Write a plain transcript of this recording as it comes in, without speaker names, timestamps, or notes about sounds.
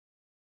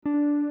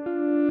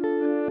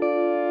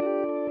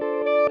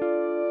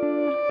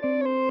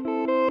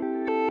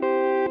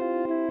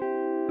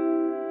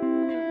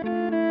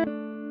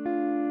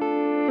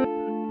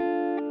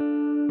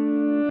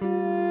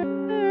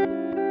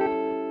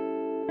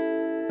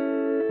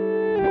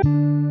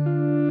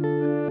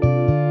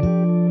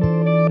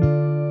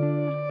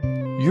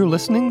You're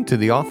listening to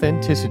The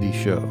Authenticity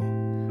Show,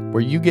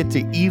 where you get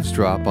to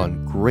eavesdrop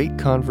on great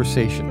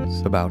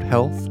conversations about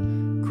health,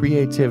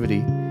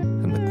 creativity,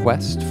 and the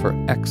quest for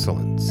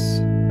excellence.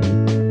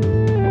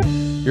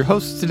 Your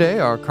hosts today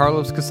are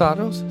Carlos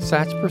Casados,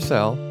 Satch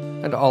Purcell,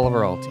 and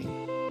Oliver Altine.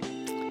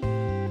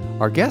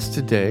 Our guest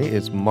today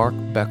is Mark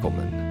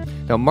Beckelman.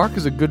 Now, Mark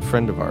is a good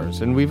friend of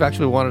ours, and we've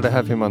actually wanted to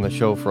have him on the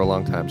show for a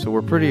long time, so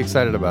we're pretty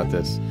excited about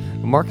this.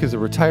 Mark is a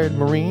retired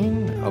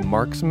Marine, a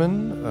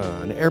marksman,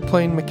 an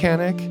airplane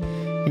mechanic.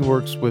 He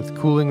works with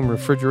cooling and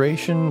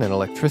refrigeration and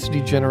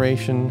electricity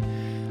generation,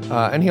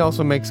 and he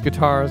also makes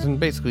guitars and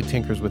basically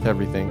tinkers with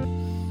everything.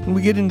 And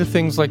we get into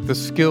things like the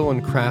skill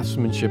and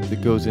craftsmanship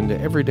that goes into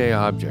everyday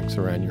objects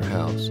around your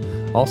house.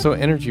 Also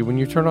energy when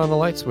you turn on the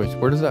light switch.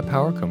 Where does that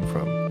power come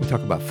from? We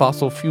talk about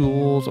fossil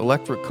fuels,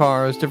 electric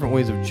cars, different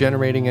ways of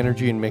generating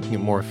energy and making it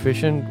more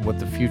efficient, what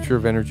the future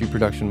of energy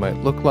production might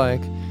look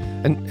like,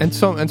 and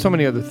so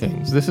many other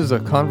things. This is a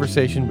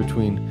conversation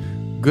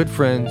between good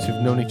friends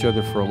who've known each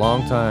other for a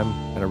long time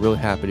and are really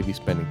happy to be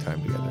spending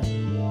time together.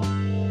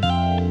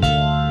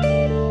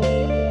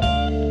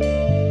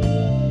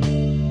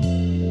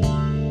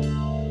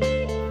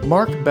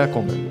 Mark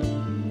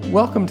Beckelman,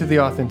 welcome to the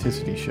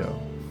Authenticity Show.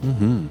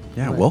 Mm-hmm.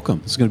 Yeah, right.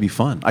 Welcome. It's going to be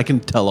fun. I can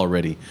tell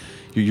already.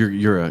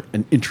 You're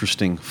an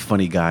interesting,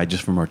 funny guy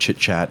just from our chit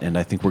chat, and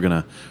I think we're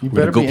gonna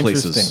go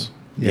places.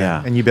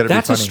 Yeah, and you better.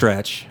 That's be funny. A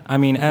stretch. I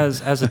mean,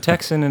 as a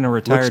Texan and a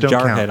retired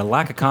jarhead, a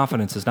lack of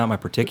confidence is not my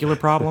particular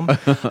problem.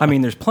 I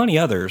mean, there's plenty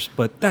others,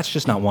 but that's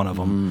just not one of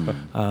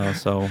them.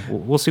 So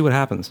we'll see what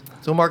happens.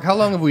 So, Mark, how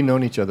long have we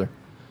known each other?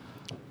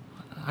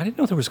 I didn't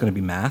know there was going to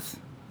be math.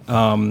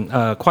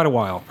 Quite a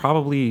while,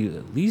 probably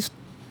at least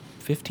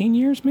 15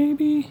 years,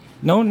 maybe.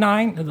 No,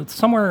 9,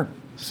 somewhere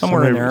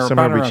in there.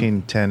 Somewhere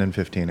between 10 and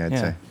 15, I'd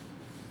say.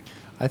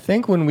 I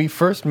think when we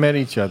first met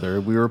each other,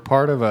 we were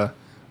part of a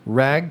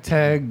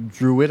ragtag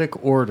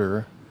druidic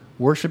order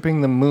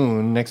worshiping the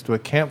moon next to a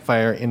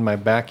campfire in my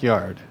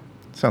backyard.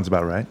 Sounds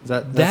about right.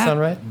 Does that sound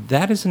right?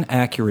 That is an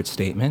accurate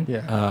statement.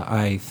 Yeah.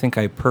 I think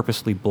I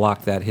purposely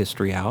blocked that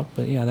history out,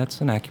 but yeah,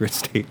 that's an accurate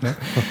statement.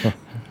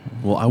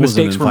 Well, I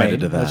wasn't invited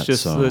to that.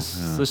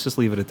 Let's just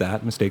leave it at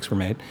that. Mistakes were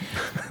made.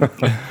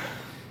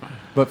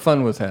 But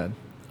fun was had.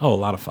 Oh, a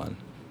lot of fun.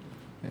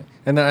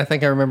 And then I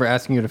think I remember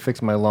asking you to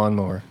fix my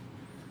lawnmower.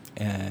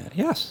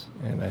 Yes.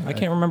 And I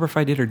can't remember if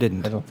I did or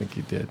didn't. I don't think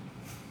you did.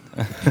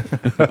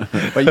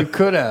 But you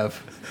could have.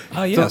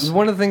 Yes. So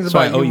one of the things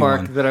about you,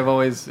 Mark, that I've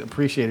always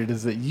appreciated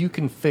is that you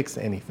can fix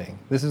anything.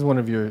 This is one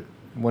of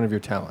your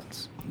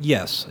talents.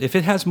 Yes. If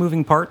it has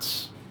moving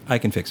parts, I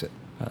can fix it.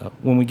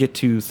 When we get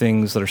to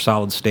things that are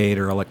solid state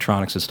or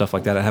electronics and stuff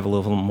like that, I have a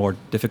little more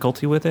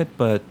difficulty with it.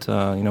 But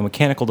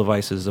mechanical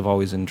devices have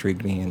always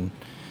intrigued me, and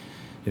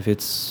if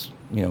it's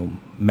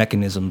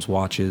mechanisms,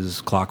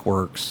 watches,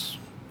 clockworks,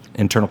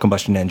 internal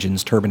combustion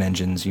engines, turbine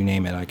engines, you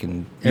name it, I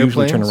can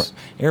usually turn around.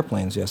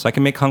 Airplanes, yes, I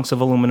can make hunks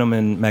of aluminum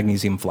and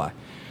magnesium fly.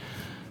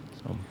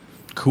 So.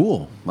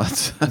 Cool.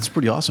 That's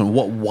pretty awesome.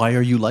 Why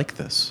are you like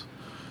this?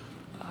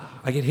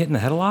 I get hit in the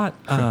head a lot.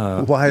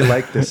 Why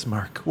like this,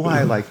 Mark?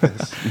 Why like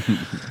this?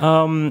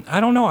 I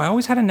don't know. I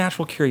always had a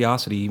natural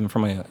curiosity, even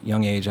from a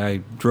young age.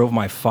 I drove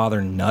my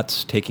father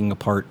nuts taking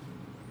apart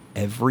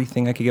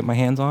everything I could get my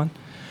hands on.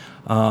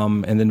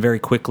 And then very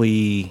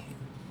quickly,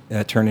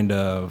 that turned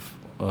into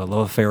a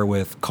love affair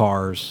with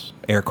cars,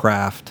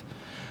 aircraft.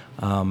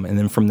 And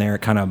then from there,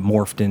 it kind of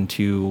morphed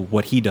into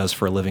what he does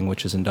for a living,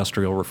 which is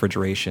industrial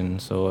refrigeration.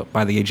 So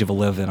by the age of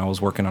 11, I was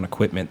working on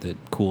equipment that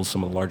cools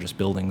some of the largest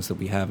buildings that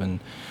we have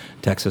in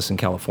Texas and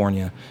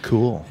California.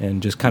 Cool.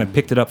 And just kind of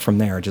picked it up from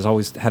there. Just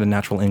always had a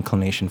natural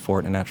inclination for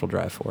it and a natural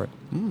drive for it.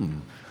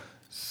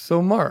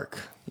 So, Mark.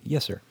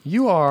 Yes, sir.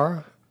 You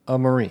are a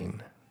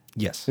Marine.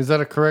 Yes. Is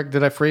that correct?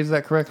 Did I phrase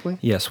that correctly?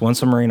 Yes.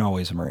 Once a Marine,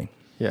 always a Marine.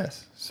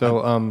 Yes.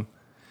 So,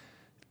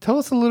 tell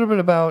us a little bit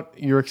about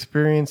your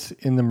experience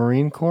in the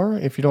Marine Corps,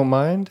 if you don't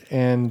mind,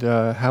 and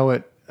how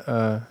it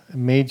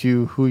made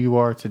you who you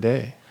are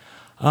today.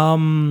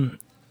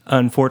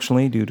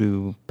 Unfortunately, due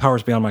to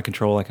powers beyond my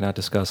control, I cannot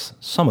discuss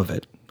some of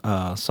it.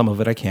 Some of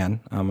it I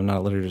can. I'm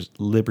not at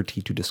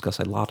liberty to discuss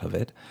a lot of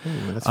it.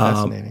 Ooh, that's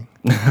fascinating.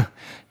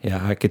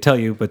 Yeah, I could tell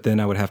you, but then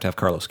I would have to have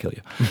Carlos kill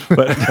you.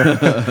 But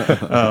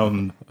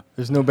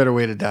there's no better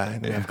way to die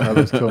than have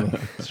Carlos kill me.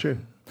 It's true.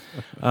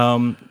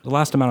 The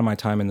last amount of my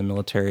time in the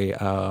military,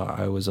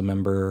 I was a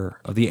member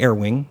of the Air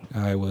Wing.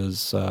 I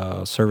was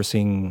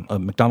servicing a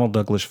McDonnell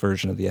Douglas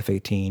version of the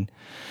F-18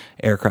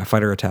 aircraft,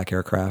 fighter attack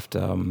aircraft,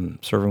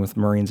 serving with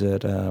Marines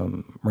at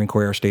Marine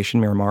Corps Air Station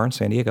Miramar in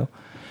San Diego.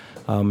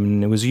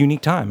 It was a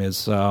unique time.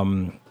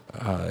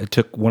 It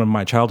took one of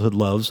my childhood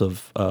loves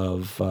of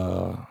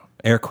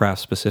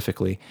aircraft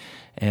specifically,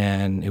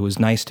 and it was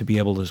nice to be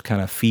able to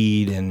kind of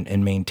feed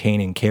and maintain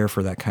and care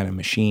for that kind of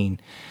machine.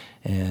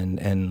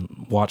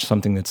 And watch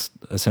something that's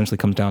essentially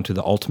comes down to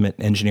the ultimate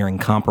engineering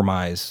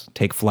compromise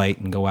take flight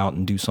and go out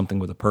and do something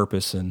with a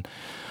purpose. And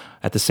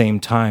At the same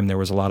time, there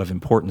was a lot of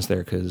importance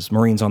there because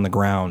Marines on the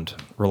ground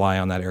rely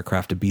on that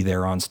aircraft to be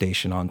there on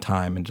station on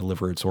time and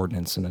deliver its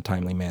ordnance in a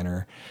timely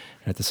manner.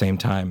 And at the same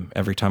time,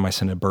 every time I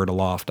send a bird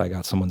aloft, I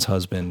got someone's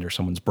husband or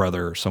someone's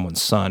brother or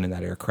someone's son in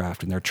that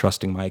aircraft, and they're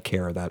trusting my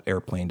care of that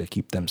airplane to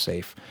keep them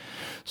safe.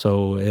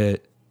 So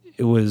it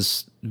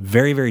was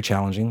very, very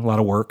challenging, a lot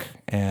of work,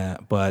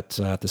 but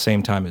at the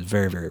same time, it's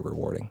very, very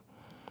rewarding.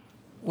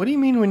 What do you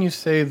mean when you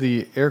say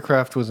the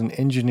aircraft was an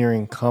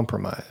engineering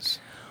compromise?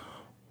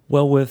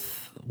 Well,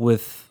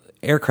 with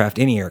aircraft,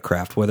 any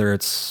aircraft, whether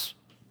it's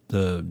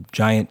the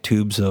giant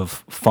tubes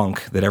of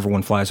funk that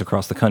everyone flies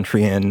across the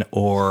country in,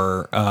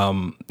 or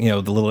the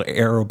little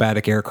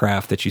aerobatic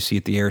aircraft that you see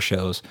at the air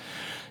shows,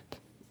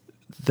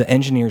 the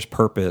engineer's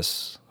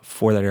purpose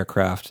for that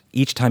aircraft,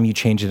 each time you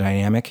change a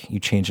dynamic, you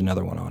change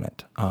another one on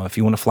it. If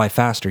you want to fly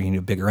faster, you need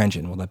a bigger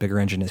engine. Well, that bigger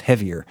engine is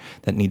heavier.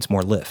 That needs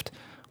more lift.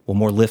 Well,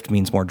 more lift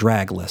means more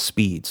drag, less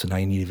speed. So now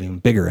you need an even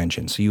bigger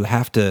engine. So you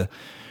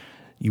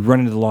run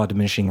into the law of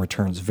diminishing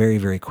returns very,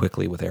 very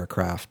quickly with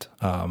aircraft.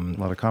 A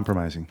lot of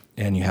compromising.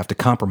 And you have to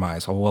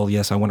compromise. Oh, well,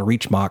 yes, I want to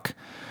reach Mach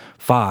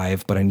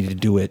 5, but I need to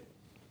do it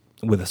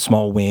with a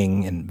small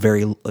wing and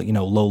very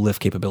low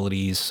lift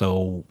capabilities,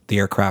 so the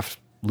aircraft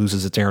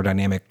loses its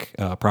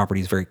aerodynamic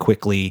properties very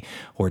quickly,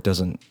 or it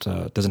doesn't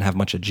have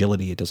much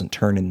agility. It doesn't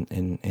turn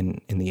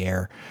in the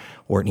air,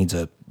 or it needs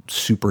a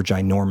super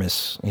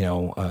ginormous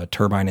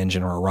turbine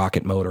engine or a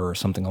rocket motor or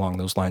something along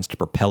those lines to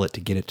propel it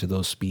to get it to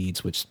those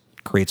speeds, which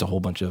creates a whole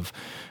bunch of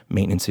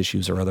maintenance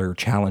issues or other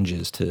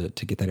challenges to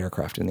get that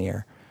aircraft in the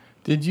air.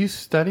 Did you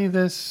study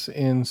this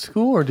in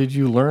school, or did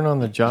you learn on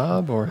the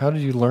job, or how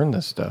did you learn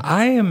this stuff?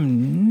 I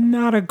am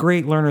not a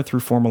great learner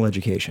through formal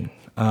education.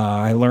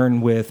 I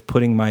learn with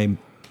putting my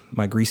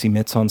greasy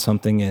mitts on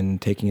something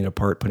and taking it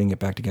apart, putting it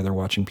back together,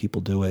 watching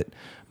people do it,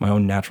 my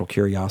own natural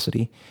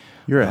curiosity.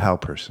 You're a how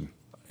person.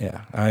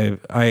 Yeah.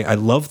 I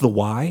love the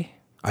why.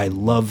 I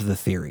love the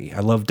theory. I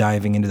love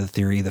diving into the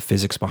theory, the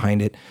physics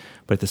behind it.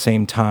 But at the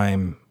same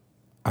time,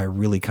 I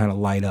really kind of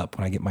light up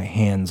when I get my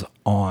hands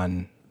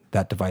on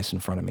that device in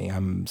front of me.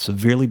 I'm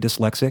severely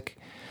dyslexic,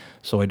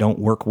 so I don't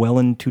work well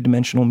in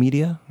two-dimensional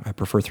media. I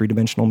prefer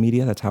three-dimensional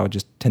media. That's how I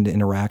just tend to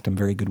interact. I'm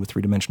very good with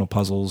three-dimensional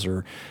puzzles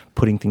or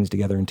putting things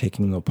together and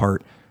taking them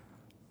apart.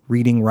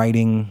 Reading,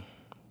 writing,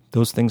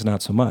 those things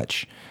not so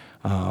much.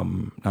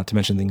 Not to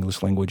mention the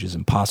English language is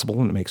impossible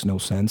and it makes no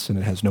sense and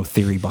it has no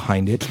theory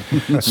behind it.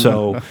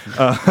 So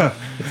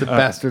it's a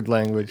bastard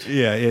language.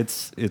 Yeah,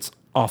 it's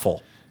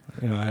awful.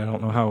 I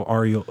don't know how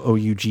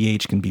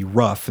R-O-U-G-H can be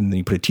rough and then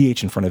you put a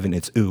T-H in front of it and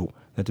it's ooh.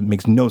 That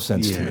makes no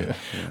sense to me.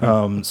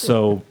 Yeah.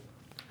 So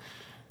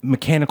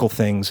mechanical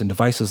things and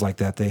devices like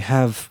that, they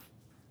have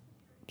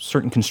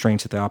certain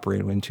constraints that they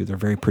operate into. They're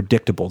very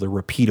predictable. They're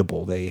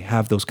repeatable. They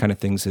have those kind of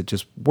things that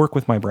just work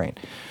with my brain.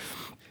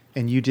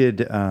 And you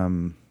did...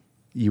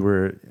 you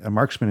were a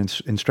marksman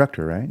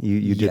instructor, right?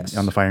 You did Yes.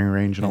 on the firing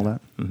range and all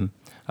that?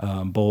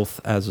 Mm-hmm. Both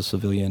as a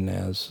civilian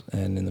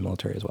and in the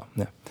military as well.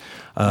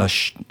 Yeah.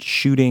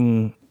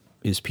 Shooting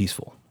is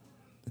peaceful.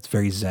 It's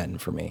very zen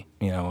for me.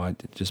 You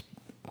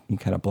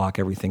kind of block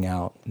everything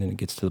out, and then it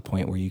gets to the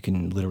point where you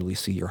can literally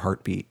see your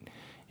heartbeat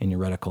in your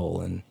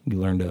reticle, and you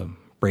learn to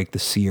break the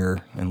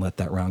sear and let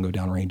that round go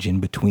downrange in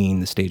between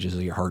the stages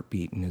of your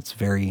heartbeat, and it's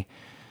very,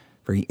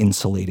 very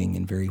insulating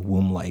and very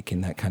womb-like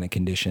in that kind of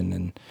condition.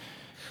 And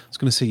I was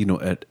going to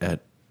say,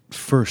 at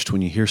first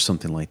when you hear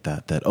something like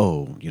that,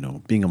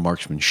 being a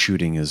marksman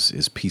shooting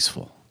is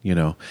peaceful.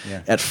 Yeah.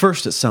 At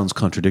first it sounds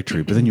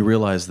contradictory, but then you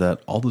realize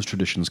that all those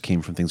traditions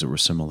came from things that were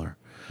similar.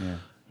 Yeah.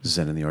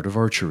 Zen in the art of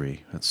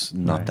archery, that's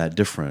not that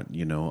different.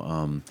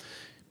 Being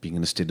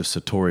in a state of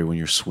satori when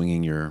you're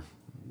swinging your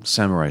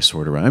samurai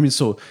sword around. I mean,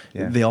 so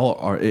they all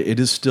are. It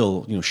is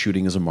still,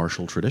 shooting is a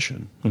martial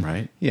tradition,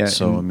 right? Yeah.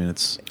 So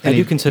it's. I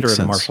do consider it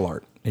a martial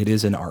art. It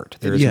is an art.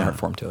 There is an art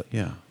form to it.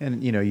 Yeah.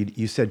 And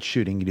you said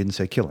shooting. You didn't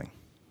say killing.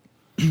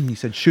 You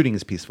said shooting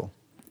is peaceful.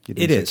 You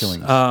didn't It say is.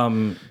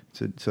 killing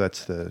so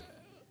that's the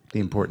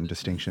important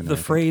distinction. The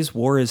phrase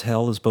 "war is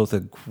hell" is both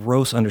a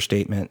gross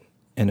understatement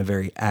and a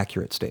very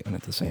accurate statement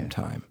at the same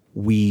time.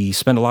 We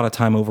spend a lot of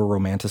time over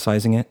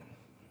romanticizing it,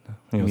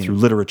 through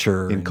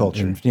literature and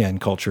culture. And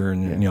culture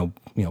and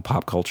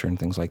pop culture and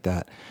things like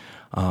that.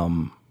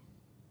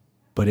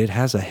 But it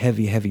has a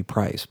heavy, heavy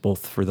price,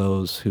 both for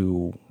those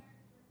who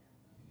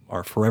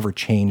are forever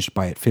changed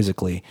by it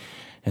physically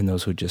and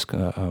those who just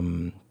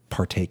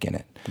partake in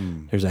it.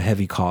 There's a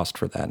heavy cost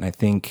for that, and I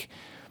think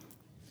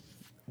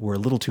we're a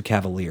little too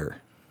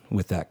cavalier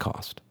with that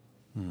cost.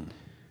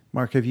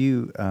 Mark, have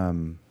you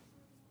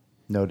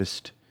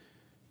noticed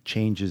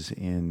changes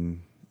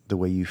in the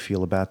way you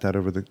feel about that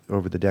over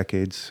the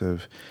decades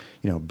of,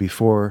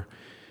 before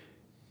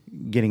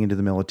getting into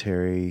the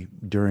military,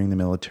 during the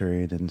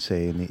military, then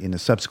say in the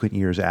subsequent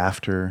years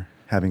after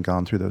having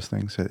gone through those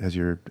things? Has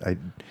your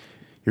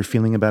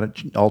feeling about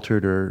it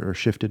altered or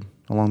shifted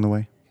along the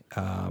way?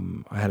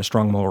 I had a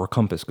strong moral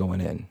compass going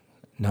in,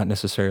 not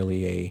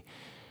necessarily a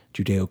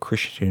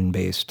Judeo-Christian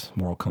based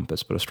moral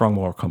compass, but a strong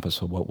moral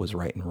compass of what was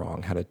right and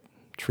wrong, how to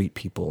treat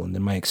people, and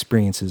then my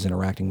experiences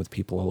interacting with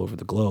people all over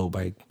the globe,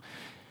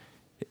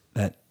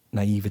 that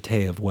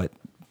naivete of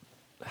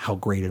how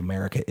great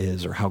America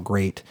is, or how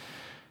great,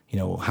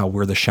 how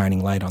we're the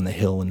shining light on the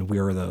hill and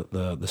we're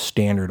the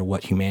standard of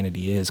what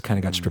humanity is, kind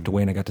of got stripped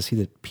away, and I got to see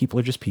that people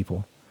are just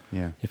people.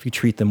 Yeah. If you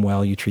treat them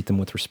well, you treat them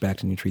with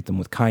respect, and you treat them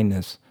with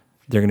kindness,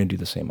 they're going to do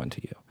the same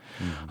unto you.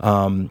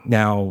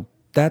 Now,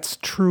 that's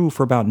true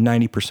for about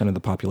 90% of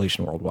the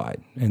population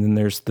worldwide. And then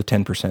there's the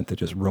 10% that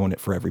just ruin it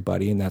for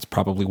everybody. And that's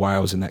probably why I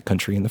was in that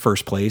country in the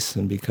first place.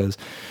 And because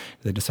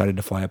they decided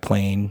to fly a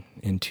plane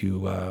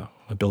into a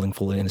building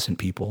full of innocent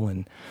people.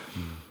 And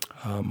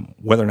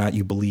whether or not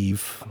you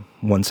believe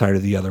one side or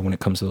the other when it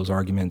comes to those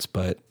arguments,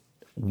 but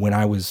when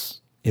I was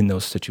in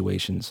those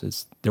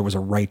situations, there was a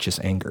righteous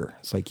anger.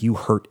 It's like, you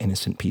hurt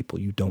innocent people.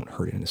 You don't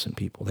hurt innocent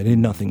people. They did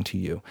nothing to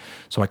you.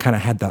 So I kind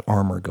of had that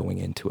armor going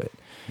into it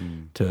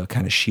to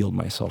kind of shield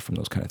myself from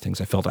those kind of things.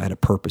 I felt I had a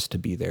purpose to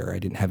be there. I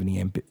didn't have any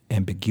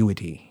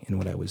ambiguity in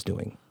what I was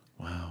doing.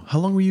 Wow. How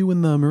long were you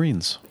in the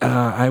Marines?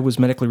 I was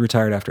medically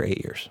retired after 8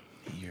 years.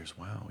 8 years.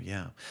 Wow.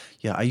 Yeah.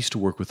 Yeah. I used to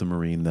work with a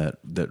Marine that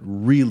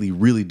really,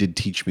 really did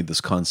teach me this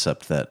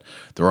concept that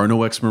there are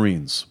no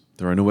ex-Marines.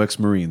 There are no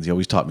ex-Marines. He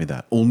always taught me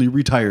that. Only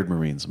retired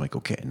Marines. I'm like,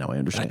 okay, now I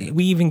understand.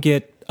 We even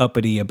get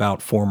uppity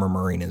about former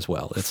Marine as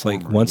well. It's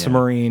like once a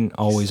Marine,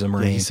 always a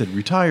Marine. Yeah, he said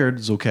retired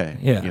is okay.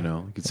 Yeah.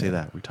 You could say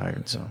that,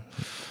 retired. So,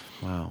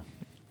 wow.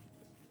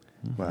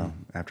 Well,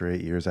 after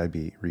 8 years, I'd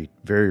be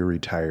very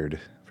retired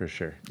for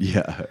sure.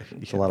 Yeah.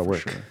 It's a lot of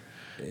work. Sure.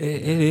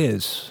 It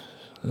is.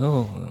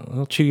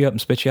 They'll chew you up and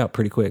spit you out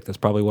pretty quick. That's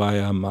probably why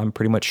I'm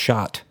pretty much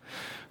shot.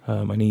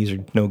 My knees are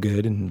no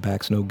good, and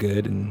back's no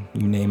good, and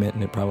you name it,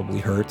 and it probably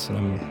hurts.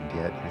 And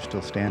yet you're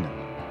still standing.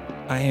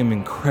 I am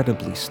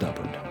incredibly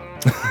stubborn.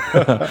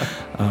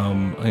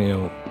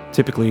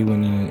 Typically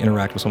when you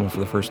interact with someone for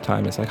the first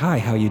time, it's like, "Hi,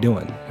 how you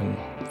doing?" And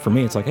for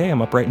me, it's like, "Hey,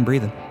 I'm upright and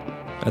breathing.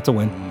 That's a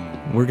win.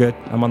 We're good.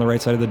 I'm on the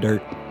right side of the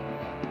dirt.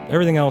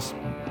 Everything else,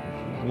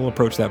 we'll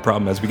approach that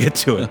problem as we get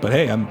to it. But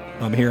hey, I'm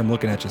here. I'm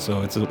looking at you,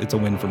 so it's a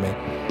win for me."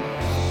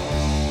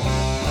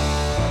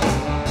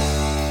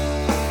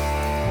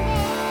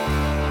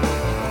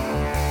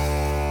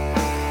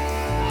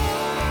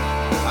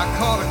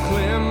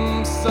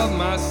 Of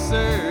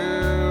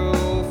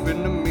myself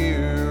in the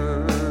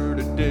mirror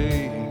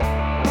today.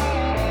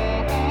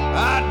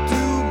 I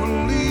do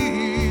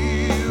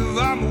believe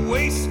I'm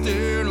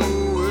wasting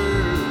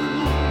away.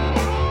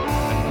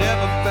 I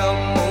never felt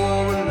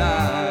more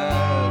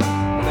alive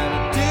than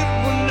I did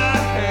when I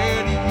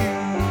had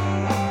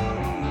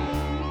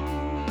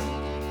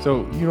you. So,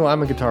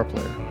 I'm a guitar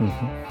player.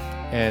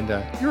 And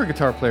you're a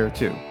guitar player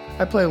too.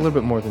 I play a little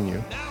bit more than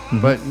you,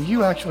 but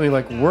you actually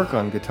work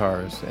on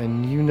guitars,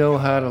 and you know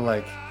how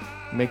to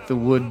make the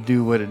wood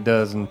do what it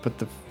does and put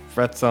the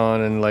frets on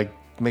and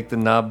make the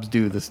knobs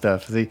do the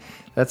stuff. See,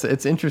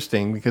 it's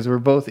interesting because we're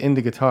both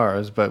into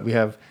guitars, but we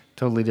have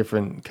totally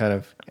different kind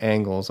of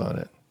angles on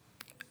it.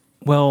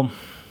 Well,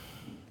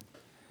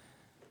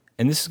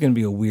 and this is going to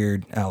be a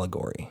weird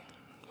allegory,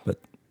 but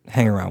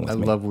hang around with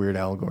me. I love weird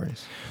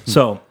allegories.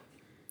 So,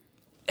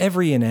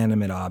 every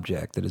inanimate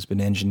object that has been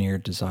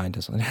engineered, designed,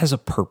 it has a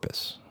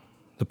purpose.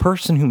 The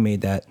person who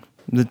made that,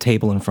 the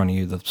table in front of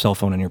you, the cell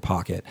phone in your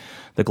pocket,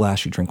 the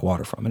glass you drink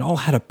water from, it all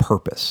had a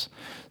purpose.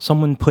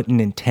 Someone put an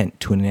intent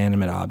to an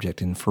inanimate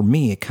object, and for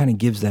me, it kind of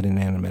gives that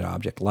inanimate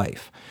object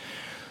life.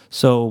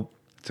 So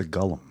it's a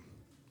golem.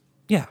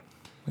 Yeah,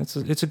 it's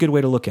a good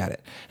way to look at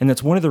it. And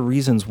that's one of the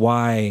reasons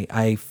why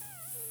I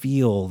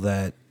feel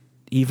that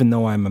even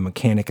though I'm a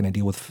mechanic and I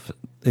deal with,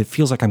 it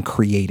feels like I'm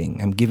creating,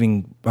 I'm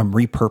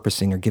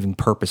repurposing or giving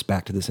purpose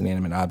back to this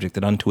inanimate object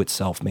that unto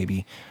itself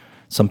maybe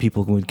some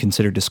people would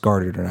consider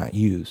discarded or not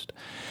used.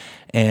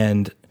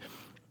 And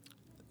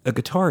a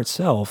guitar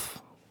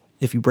itself,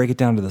 if you break it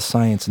down to the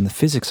science and the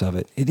physics of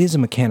it, it is a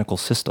mechanical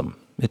system.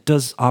 It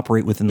does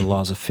operate within the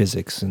laws of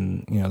physics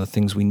and the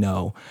things we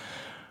know.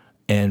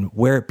 And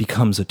where it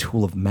becomes a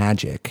tool of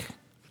magic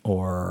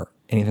or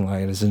anything like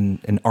that is in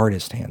an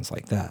artist's hands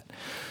like that.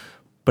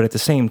 But at the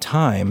same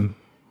time,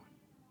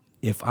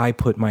 if I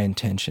put my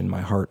intention,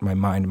 my heart, my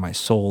mind, my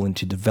soul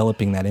into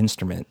developing that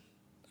instrument,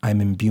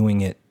 I'm imbuing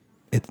it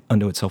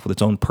unto itself with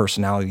its own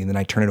personality, and then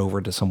I turn it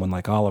over to someone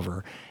like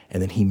Oliver,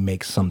 and then he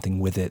makes something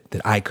with it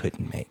that I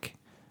couldn't make.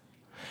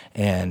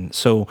 And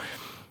so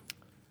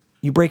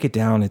you break it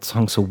down, it's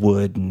hunks of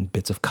wood and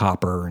bits of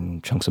copper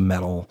and chunks of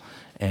metal,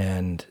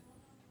 and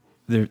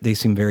they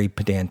seem very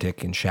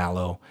pedantic and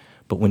shallow,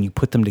 but when you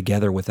put them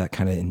together with that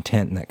kind of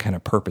intent and that kind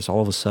of purpose,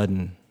 all of a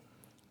sudden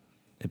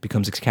it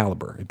becomes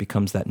Excalibur. It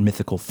becomes that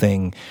mythical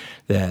thing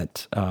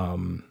that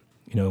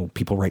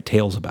people write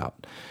tales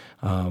about.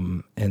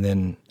 And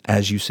then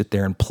as you sit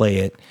there and play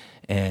it,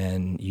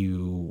 and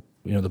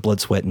the blood,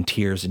 sweat, and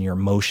tears and your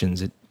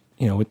emotions, it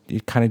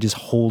kind of just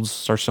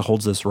starts to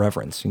hold this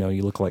reverence.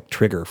 You look like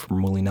Trigger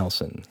from Willie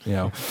Nelson.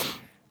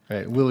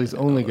 Right, Willie's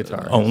only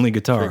guitar. Only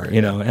guitar. Trigger,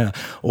 yeah.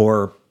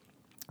 Or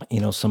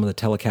some of the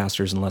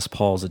Telecasters and Les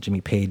Pauls that Jimmy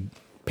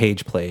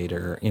Page played,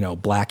 or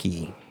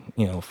Blackie.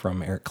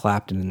 from Eric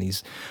Clapton and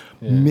these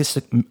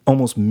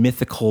almost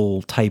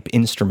mythical type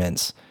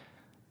instruments.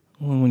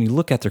 Well, when you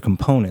look at their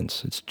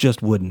components, it's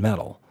just wood and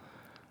metal.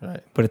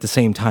 Right. But at the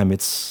same time,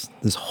 it's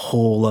this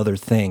whole other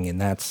thing,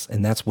 and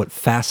that's what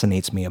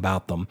fascinates me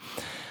about them.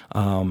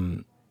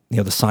 The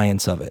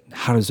science of it.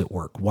 How does it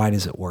work? Why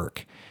does it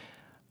work?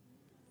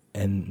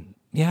 And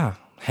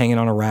hanging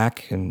on a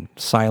rack and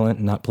silent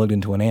and not plugged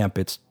into an amp,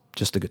 it's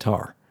just a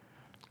guitar.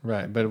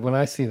 Right. But when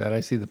I see that,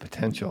 I see the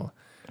potential.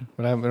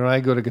 When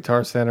I go to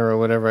Guitar Center or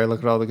whatever, I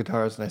look at all the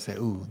guitars and I say,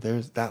 "Ooh,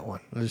 there's that one.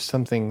 There's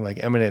something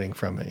like emanating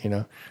from it."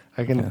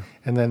 I can,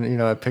 and then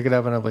I pick it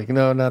up and I'm like,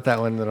 "No, not that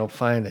one." Then I'll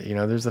find it.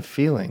 There's a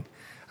feeling.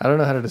 I don't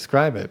know how to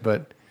describe it,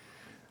 but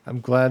I'm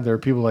glad there are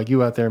people like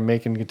you out there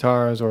making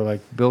guitars or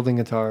like building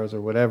guitars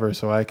or whatever,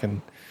 so I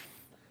can,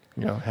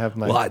 have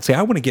my. Well, I'd say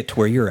I want to get to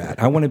where you're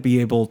at. I want to be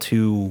able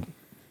to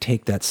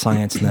take that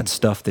science and that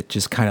stuff that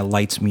just kind of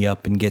lights me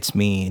up and gets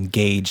me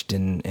engaged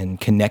and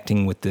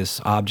connecting with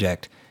this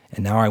object.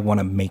 And now I want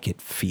to make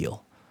it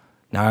feel.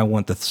 Now I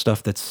want the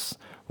stuff that's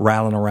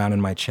rattling around in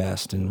my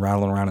chest and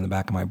rattling around in the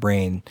back of my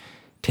brain,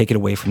 take it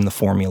away from the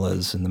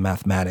formulas and the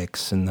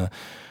mathematics and the,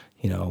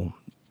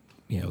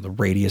 the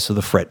radius of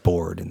the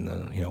fretboard and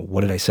the, what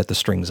did I set the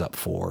strings up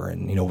for?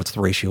 And, what's the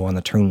ratio on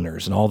the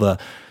tuners and all the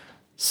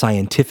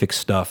scientific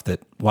stuff that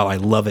while I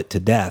love it to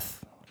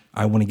death,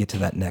 I want to get to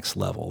that next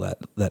level,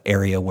 that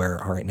area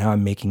where, all right, now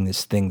I'm making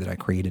this thing that I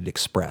created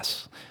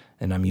express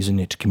and I'm using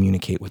it to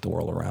communicate with the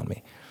world around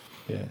me.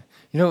 Yeah.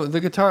 The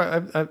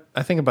guitar,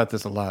 I think about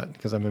this a lot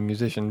because I'm a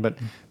musician, but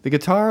the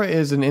guitar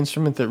is an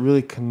instrument that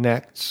really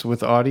connects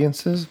with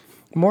audiences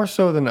more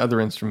so than other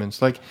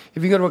instruments. Like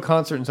if you go to a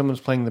concert and someone's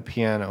playing the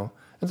piano,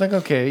 it's like,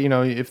 okay,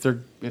 if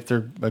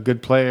they're a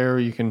good player,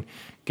 you can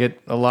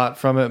get a lot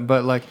from it.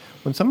 But like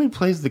when somebody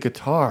plays the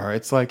guitar,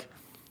 it's like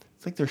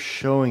they're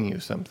showing you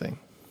something.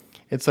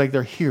 It's like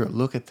they're here,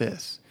 look at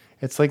this.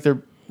 It's like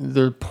they're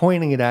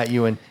pointing it at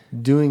you and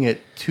doing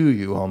it to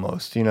you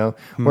almost,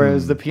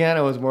 Whereas the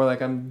piano is more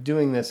like I'm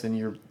doing this and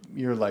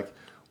you're like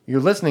you're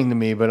listening to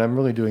me, but I'm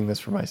really doing this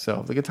for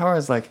myself. The guitar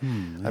is like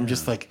I'm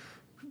just like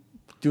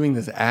doing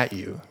this at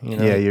you.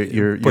 Yeah,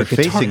 you're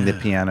facing the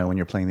piano when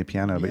you're playing the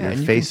piano, but you're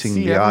facing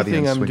the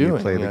audience when you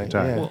play the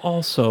guitar. Yeah. Well,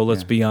 also,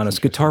 let's be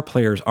honest, guitar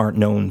players aren't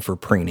known for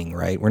preening,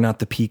 right? We're not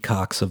the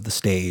peacocks of the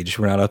stage.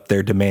 We're not up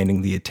there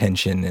demanding the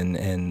attention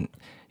and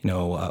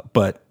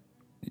but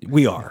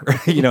we are.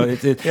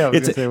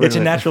 It's a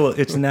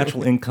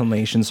natural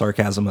inclination,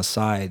 sarcasm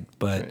aside,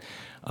 but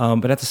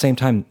at the same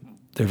time,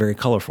 they're very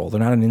colorful. They're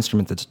not an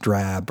instrument that's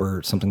drab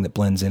or something that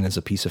blends in as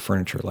a piece of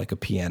furniture like a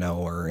piano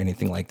or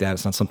anything like that.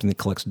 It's not something that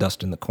collects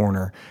dust in the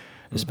corner,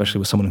 especially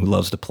with someone who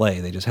loves to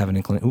play. They just have an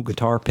inclination, ooh,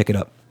 guitar, pick it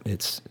up.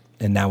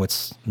 And now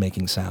it's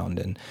making sound,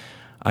 and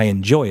I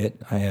enjoy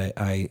it.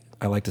 I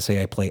like to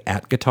say I play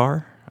at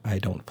guitar. I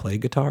don't play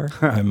guitar.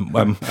 I'm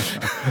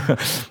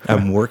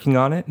working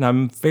on it, and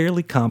I'm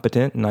fairly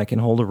competent, and I can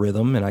hold a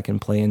rhythm, and I can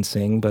play and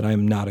sing. But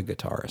I'm not a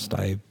guitarist.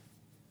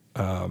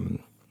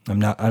 I'm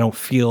not. I don't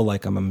feel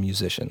like I'm a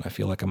musician. I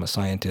feel like I'm a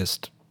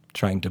scientist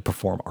trying to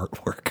perform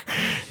artwork,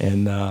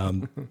 and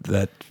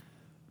that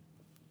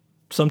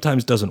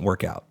sometimes doesn't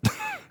work out.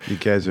 You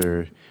guys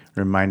are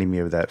reminding me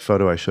of that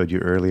photo I showed you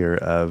earlier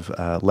of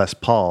Les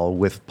Paul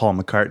with Paul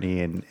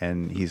McCartney,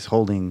 and he's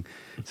holding.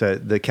 So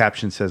the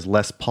caption says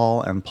Les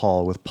Paul and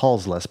Paul with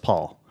Paul's Les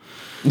Paul.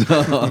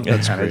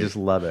 That's great. I just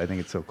love it. I think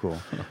it's so cool.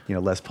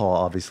 Les Paul,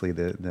 obviously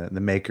the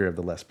maker of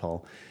the Les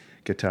Paul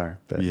guitar.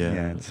 But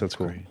yeah it's so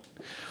cool. Great.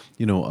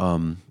 You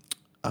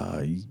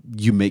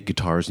make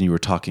guitars, and you were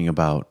talking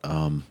about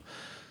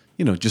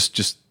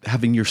just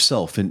having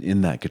yourself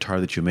in that guitar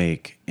that you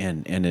make,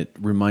 and it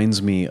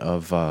reminds me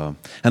of and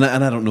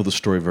I don't know the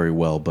story very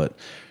well, but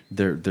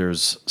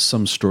there's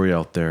some story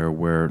out there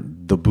where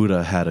the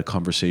Buddha had a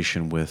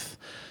conversation with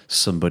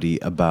somebody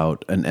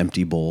about an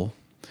empty bowl,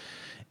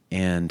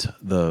 and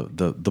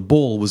the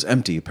bowl was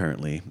empty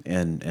apparently,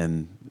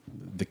 and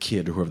the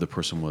kid or whoever the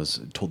person was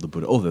told the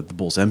Buddha, "Oh, that the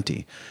bowl's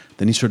empty."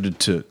 Then he started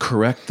to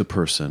correct the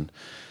person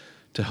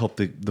to help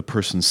the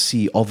person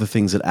see all the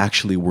things that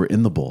actually were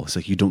in the bowl. It's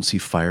like, you don't see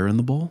fire in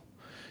the bowl?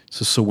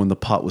 So when the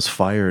pot was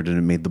fired and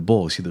it made the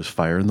bowl, you see there's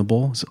fire in the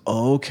bowl? It's,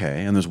 oh,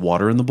 okay. And there's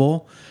water in the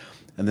bowl?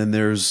 And then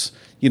there's,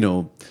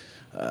 the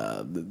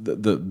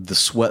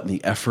sweat and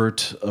the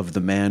effort of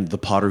the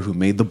potter who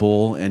made the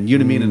bowl. And you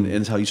know what I mean? And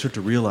it's how you start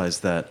to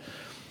realize that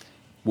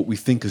what we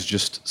think is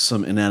just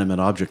some inanimate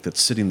object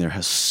that's sitting there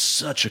has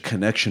such a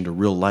connection to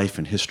real life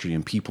and history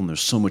and people, and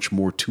there's so much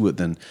more to it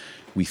than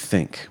we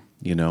think.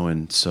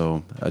 And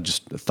so I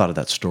just thought of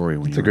that story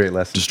when you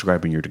were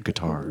describing your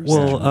guitar.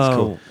 Well,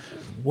 cool.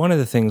 One of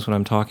the things when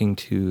I'm talking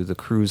to the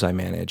crews I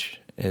manage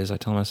is I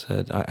tell them, I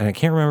said, and I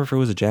can't remember if it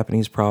was a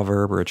Japanese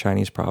proverb or a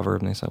Chinese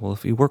proverb, and they said, well,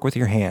 if you work with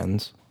your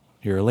hands,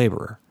 you're a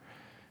laborer.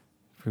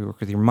 If you work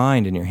with your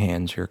mind and your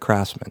hands, you're a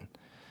craftsman.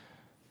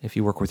 If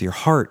you work with your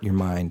heart, your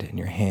mind, and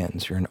your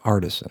hands, you're an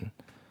artisan.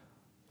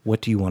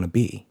 What do you want to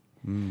be?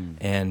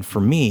 And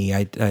for me,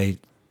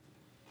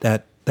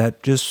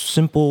 that just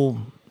simple,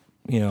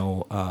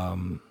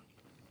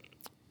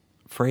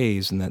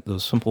 phrase and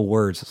those simple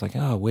words, it's like,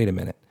 oh, wait a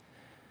minute.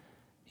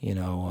 You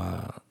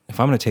know, if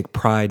I'm going to take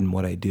pride in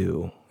what I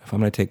do, if I'm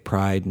going to take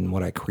pride in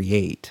what I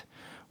create,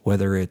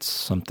 whether it's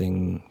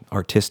something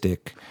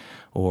artistic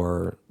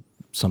or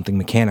something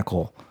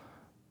mechanical,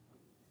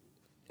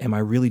 am I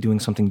really doing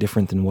something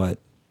different than what,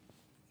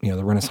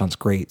 the Renaissance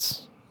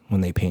greats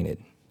when they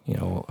painted?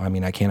 I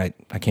mean, I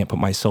can't put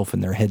myself in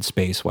their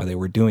headspace while they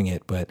were doing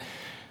it, but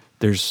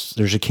there's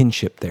a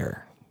kinship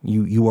there.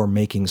 You are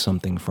making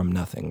something from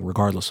nothing,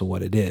 regardless of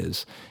what it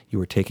is. You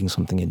are taking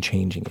something and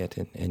changing it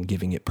and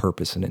giving it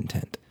purpose and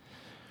intent.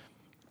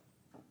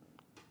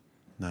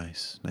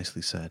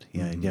 Nicely said.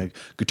 Yeah.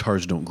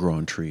 Guitars don't grow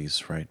on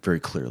trees, right? Very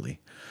clearly.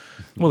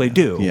 Well, they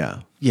do.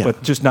 Yeah.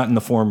 But just not in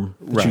the form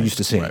that you used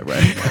to see. Right.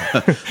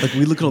 Like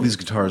we look at all these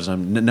guitars,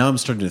 and I'm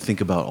starting to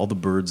think about all the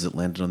birds that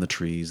landed on the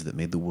trees, that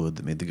made the wood,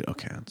 that made the.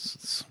 Okay,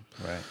 it's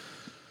Right.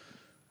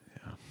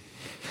 Yeah.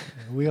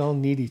 We all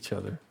need each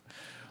other.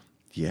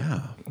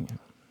 Yeah.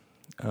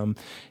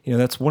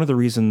 That's one of the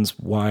reasons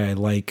why I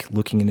like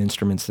looking at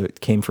instruments that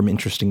came from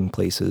interesting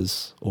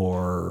places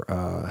or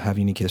have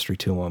unique history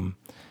to them.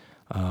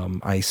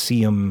 I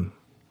see them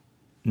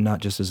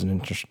not just as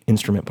an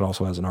instrument, but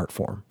also as an art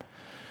form.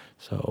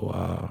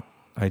 So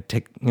I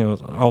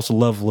also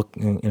love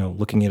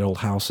looking at old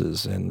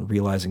houses and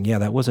realizing,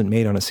 that wasn't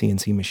made on a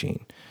CNC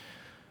machine.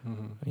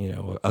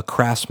 Mm-hmm. A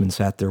craftsman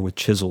sat there with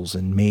chisels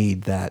and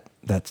made that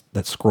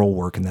scroll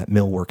work and that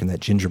mill work and that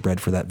gingerbread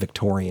for that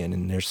Victorian.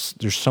 And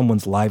there's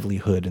someone's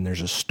livelihood and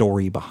there's a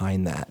story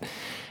behind that.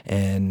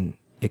 And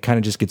it kind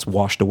of just gets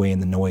washed away in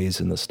the noise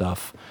and the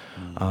stuff.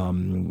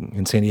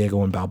 In San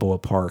Diego in Balboa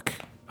Park,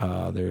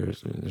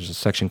 there's a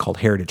section called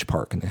Heritage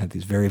Park, and they have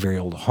these very, very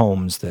old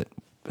homes that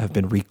have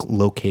been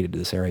relocated to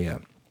this area.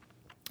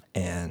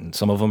 And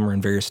some of them are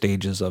in various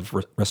stages of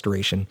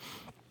restoration.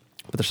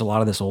 But there's a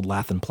lot of this old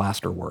lath and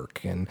plaster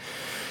work, and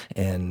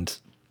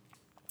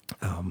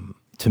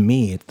to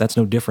me, that's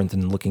no different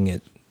than looking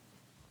at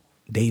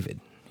David.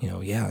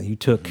 You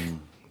took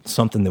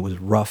something that was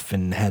rough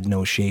and had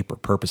no shape or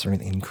purpose or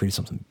anything, and created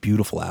something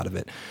beautiful out of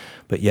it.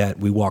 But yet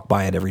we walk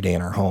by it every day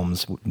in our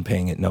homes and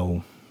paying it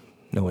no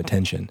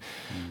attention.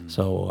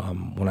 So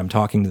when I'm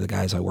talking to the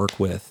guys I work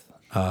with,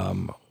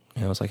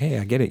 it's like, hey,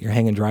 I get it. You're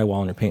hanging drywall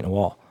and you're painting a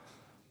wall,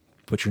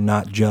 but you're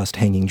not just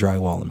hanging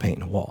drywall and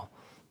painting a wall.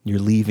 You're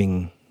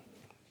leaving,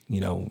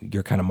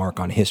 your kind of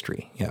mark on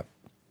history. Yeah.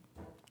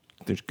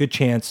 There's a good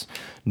chance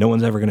no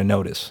one's ever going to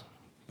notice,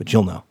 but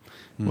you'll know.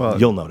 Well,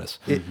 you'll notice.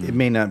 It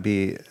may not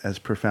be as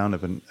profound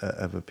of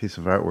a piece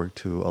of artwork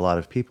to a lot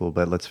of people,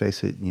 but let's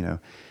face it,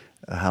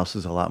 a house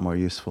is a lot more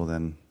useful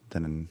than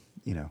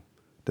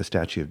the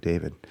statue of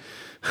David.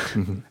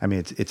 I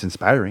mean, it's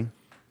inspiring,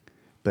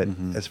 but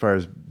as far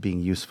as being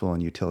useful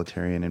and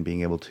utilitarian and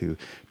being able to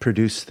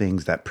produce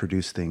things that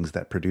produce things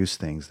that produce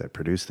things that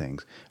produce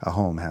things, a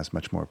home has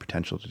much more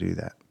potential to do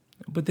that.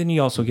 But then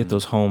you also get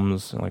those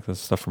homes, like the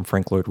stuff from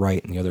Frank Lloyd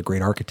Wright and the other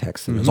great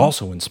architects, that is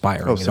also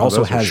inspiring. Oh, it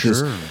also has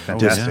this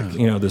fantastic.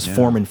 This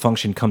form and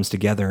function comes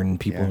together, and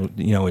people,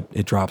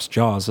 it drops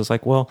jaws. It's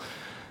like, well,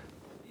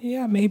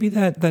 yeah, maybe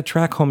that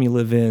track home you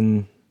live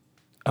in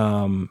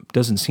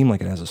doesn't seem like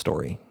it has a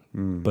story,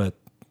 but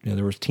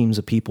there was teams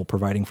of people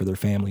providing for their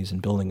families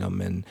and building them,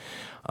 and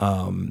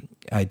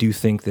I do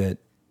think that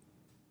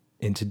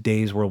in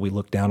today's world we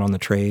look down on the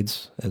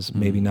trades as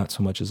maybe not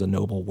so much as a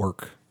noble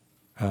work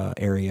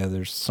area.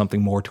 There's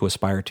something more to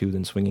aspire to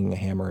than swinging a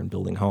hammer and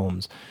building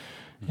homes,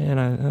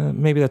 and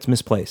maybe that's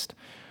misplaced.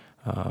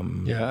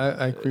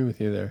 I agree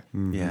with you there.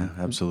 Yeah,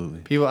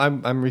 absolutely. People,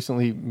 I'm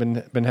recently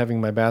been having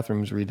my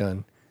bathrooms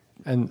redone,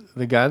 and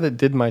the guy that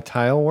did my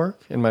tile work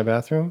in my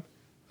bathroom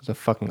was a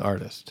fucking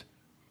artist.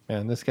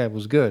 Man, this guy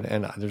was good,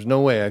 and there's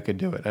no way I could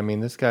do it. I mean,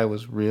 this guy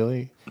was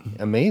really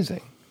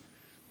amazing,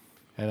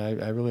 and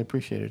I really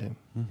appreciated him.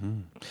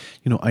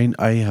 Mm-hmm.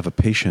 I have a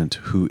patient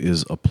who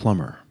is a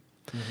plumber,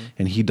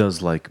 and he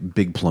does like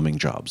big plumbing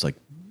jobs, like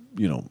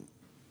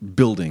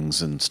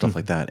buildings and stuff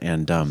like that.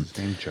 And His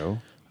name Joe?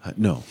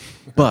 No,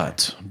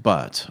 but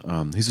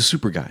he's a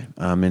super guy,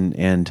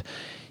 and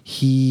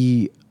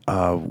he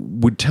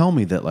would tell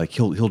me that like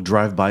he'll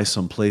drive by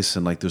some place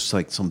and like there's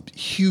like some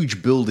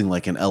huge building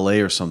like in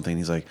LA or something.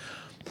 He's like,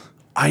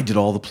 I did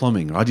all the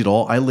plumbing.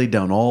 I laid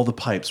down all the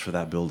pipes for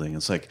that building.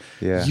 It's like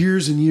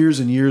years and years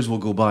and years will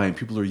go by and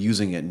people are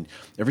using it. And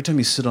every time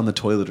you sit on the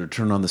toilet or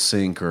turn on the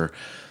sink, or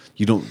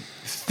you don't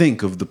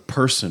think of the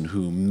person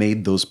who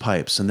made those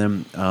pipes. And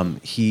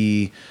then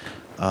he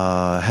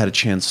had a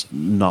chance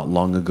not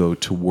long ago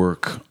to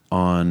work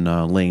on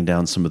laying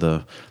down some of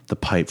the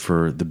pipe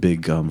for the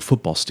big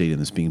football stadium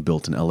that's being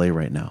built in LA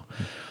right now.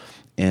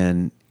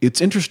 And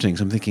it's interesting.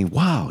 So I'm thinking,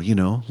 wow,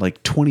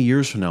 like 20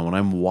 years from now when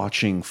I'm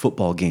watching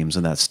football games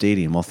in that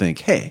stadium, I'll think,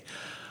 hey,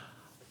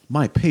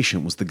 my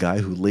patient was the guy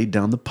who laid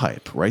down the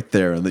pipe right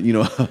there. And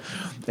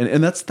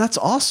and that's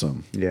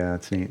awesome. Yeah,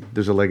 it's neat.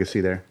 There's a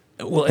legacy there.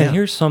 Well, and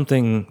here's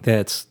something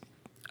that's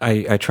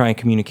I try and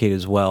communicate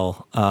as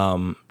well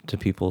to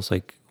people. It's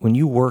like when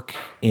you work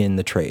in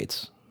the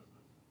trades,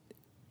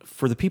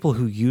 for the people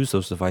who use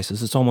those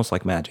devices, it's almost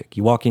like magic.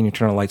 You walk in, you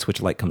turn on a light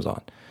switch, a light comes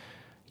on.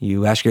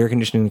 You ask your air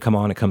conditioning to come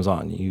on, it comes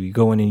on. You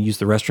go in and use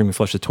the restroom, you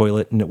flush the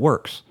toilet, and it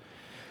works.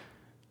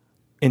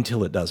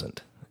 Until it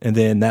doesn't. And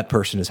then that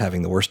person is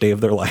having the worst day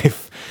of their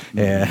life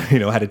and,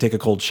 had to take a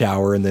cold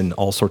shower, and then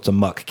all sorts of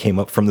muck came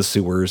up from the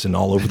sewers and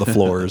all over the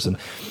floors.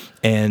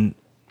 And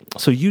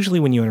so usually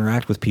when you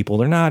interact with people,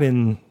 they're not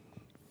in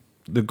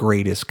the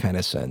greatest kind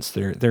of sense.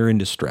 They're in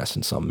distress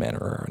in some manner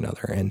or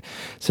another. And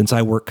since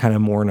I work kind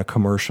of more in a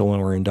commercial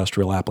or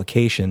industrial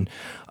application,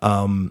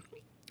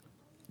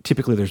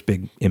 typically there's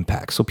big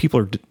impacts. So people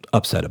are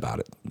upset about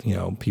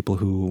it. People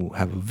who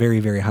have a very,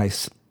 very high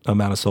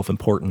amount of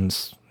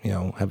self-importance,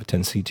 have a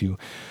tendency to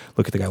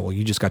look at the guy, well,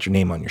 you just got your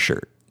name on your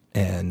shirt.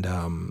 And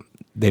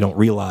they don't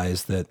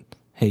realize that,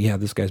 hey, yeah,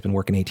 this guy's been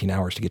working 18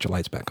 hours to get your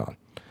lights back on.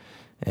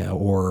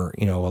 Or,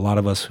 a lot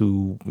of us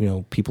who,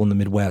 people in the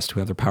Midwest who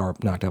have their power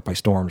knocked out by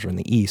storms, or in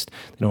the East,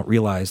 they don't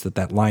realize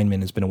that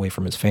lineman has been away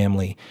from his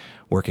family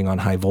working on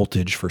high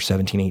voltage for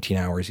 17, 18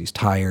 hours. He's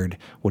tired.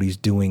 What he's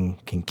doing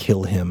can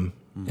kill him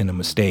in a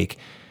mistake,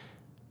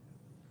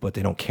 but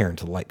they don't care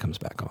until the light comes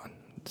back on.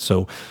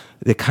 So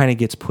it kind of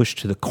gets pushed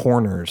to the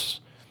corners,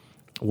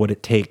 what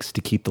it takes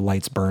to keep the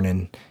lights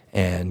burning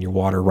and your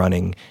water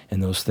running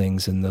and those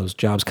things, and those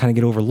jobs kind of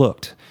get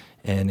overlooked.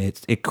 And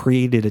it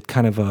created a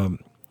kind of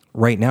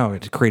right now,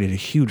 it created a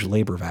huge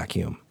labor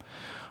vacuum.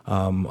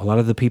 A lot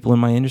of the people in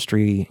my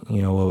industry,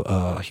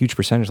 a huge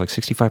percentage, like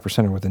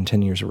 65%, are within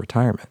 10 years of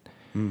retirement.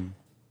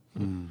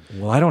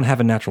 Well, I don't have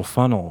a natural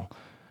funnel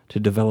to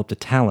develop the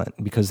talent,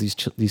 because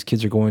these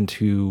kids are going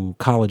to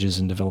colleges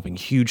and developing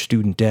huge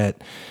student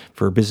debt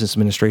for business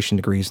administration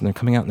degrees, and they're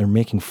coming out and they're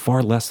making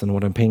far less than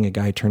what I'm paying a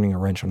guy turning a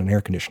wrench on an air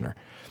conditioner.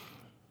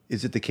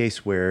 Is it the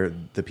case where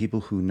the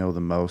people who know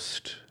the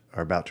most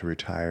are about to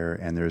retire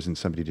and there isn't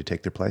somebody to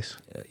take their place?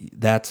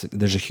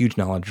 There's a huge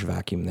knowledge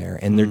vacuum there,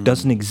 and there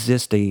doesn't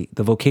exist the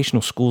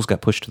vocational schools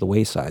got pushed to the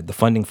wayside. The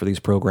funding for these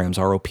programs,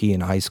 ROP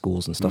in high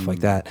schools and stuff like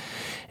that,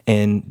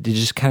 and it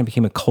just kind of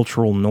became a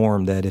cultural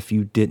norm that if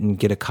you didn't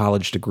get a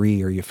college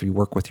degree or if you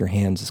work with your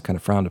hands, it's kind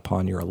of frowned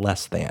upon. You're a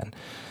less than.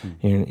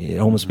 It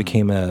almost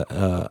became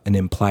an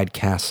implied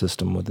caste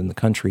system within the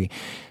country.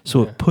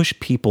 So it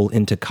pushed people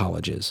into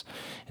colleges,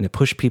 and it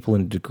pushed people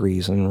into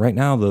degrees. And right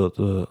now,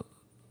 the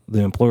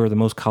employer of the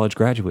most college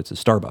graduates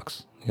is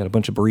Starbucks. You got a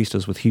bunch of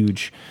baristas with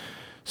huge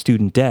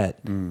student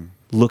debt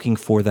looking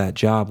for that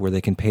job where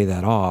they can pay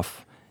that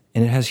off,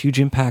 and it has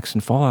huge impacts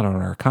and fallout on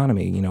our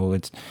economy.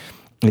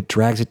 It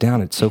drags it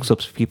down. It soaks up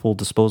people's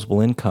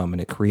disposable income,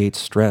 and it creates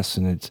stress,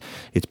 and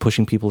it's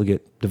pushing people to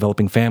get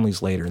developing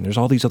families later. And there's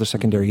all these other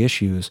secondary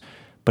issues,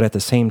 but at the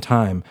same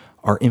time,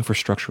 our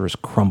infrastructure is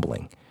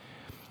crumbling.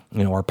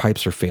 Our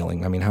pipes are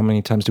failing. I mean, how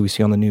many times do we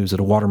see on the news that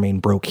a water main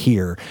broke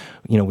here?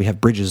 We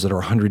have bridges that are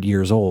 100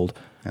 years old.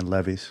 And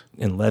levees.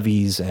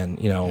 And,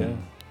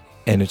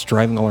 and it's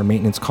driving all our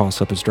maintenance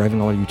costs up. It's driving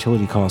all our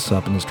utility costs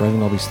up. And it's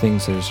driving all these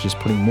things that is just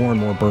putting more and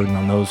more burden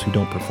on those who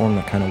don't perform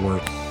that kind of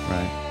work.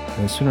 Right.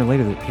 And sooner or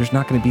later, there's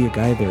not going to be a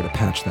guy there to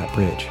patch that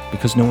bridge,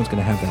 because no one's going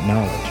to have that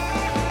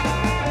knowledge.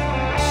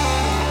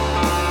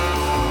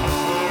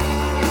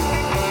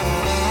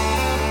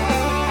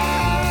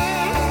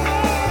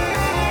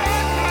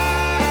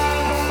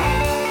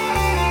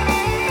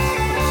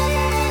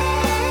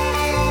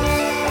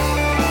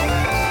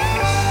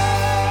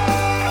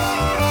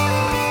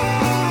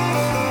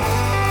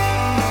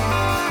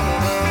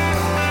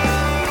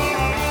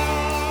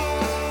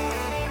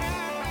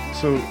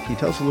 So can you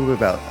tell us a little bit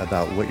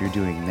about what you're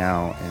doing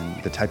now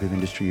and the type of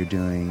industry you're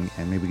doing,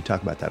 and maybe we can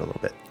talk about that a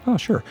little bit. Oh,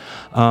 sure.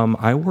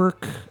 I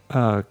work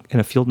in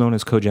a field known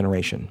as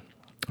cogeneration.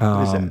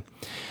 What is that?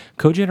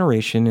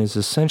 Cogeneration is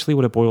essentially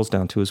what it boils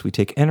down to is we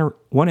take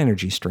one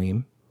energy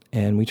stream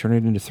and we turn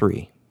it into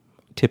three,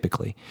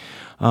 typically.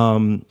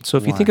 So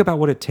if you think about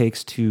what it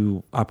takes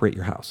to operate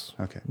your house,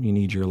 okay, you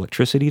need your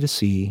electricity to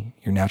see,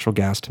 your natural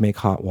gas to make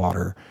hot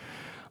water,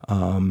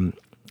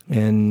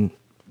 and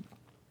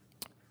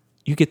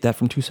you get that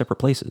from two separate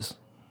places.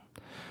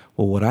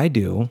 Well, what I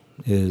do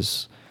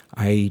is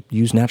I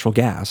use natural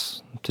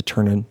gas to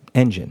turn an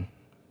engine.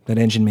 That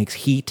engine makes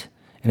heat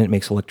and it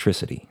makes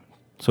electricity.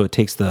 So it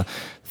takes the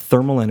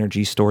thermal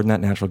energy stored in that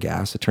natural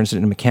gas, it turns it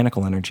into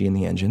mechanical energy in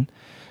the engine,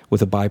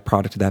 with a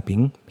byproduct of that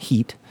being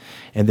heat,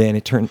 and then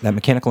that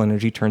mechanical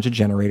energy turns a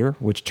generator,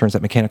 which turns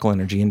that mechanical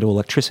energy into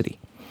electricity.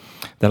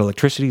 That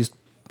electricity is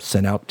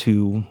sent out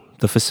to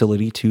the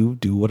facility to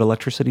do what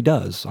electricity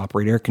does: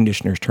 operate air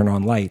conditioners, turn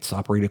on lights,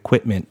 operate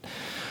equipment.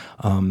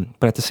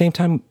 But at the same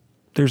time,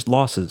 there's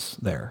losses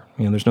there.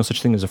 There's no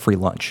such thing as a free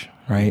lunch,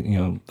 right?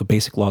 The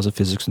basic laws of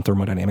physics and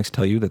thermodynamics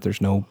tell you that there's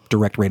no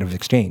direct rate of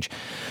exchange.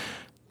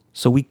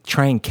 So we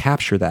try and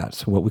capture that,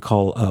 so what we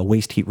call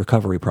waste heat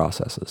recovery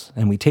processes.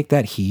 And we take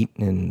that heat,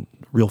 and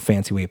real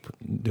fancy way of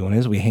doing it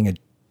is we hang a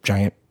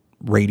giant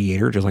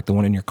radiator, just like the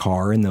one in your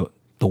car, in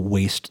the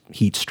waste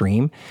heat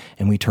stream,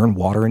 and we turn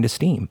water into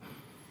steam.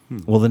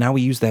 Well, then now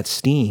we use that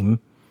steam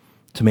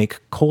to make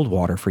cold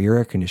water for your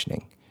air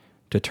conditioning,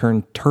 to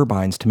turn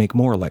turbines to make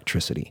more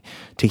electricity,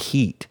 to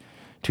heat,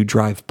 to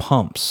drive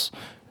pumps,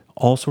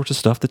 all sorts of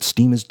stuff that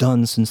steam has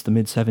done since the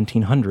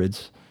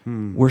mid-1700s.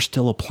 We're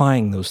still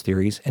applying those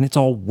theories, and it's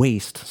all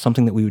waste,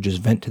 something that we would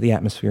just vent to the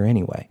atmosphere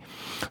anyway.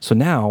 So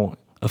now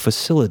a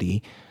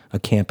facility, a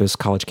campus,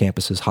 college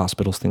campuses,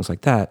 hospitals, things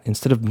like that,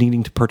 instead of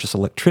needing to purchase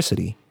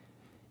electricity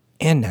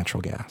and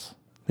natural gas,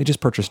 they just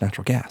purchase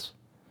natural gas.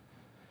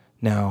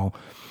 Now,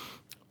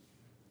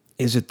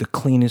 is it the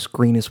cleanest,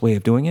 greenest way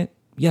of doing it?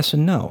 Yes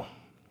and no.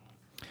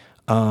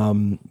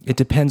 It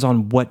depends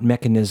on what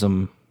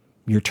mechanism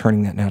you're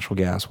turning that natural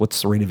gas.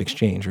 What's the rate of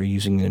exchange? Are you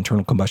using an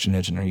internal combustion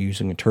engine? Are you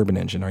using a turbine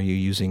engine? Are you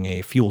using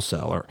a fuel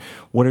cell? Or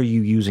what are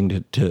you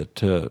using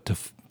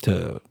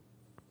to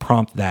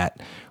prompt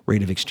that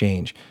rate of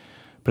exchange?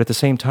 But at the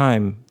same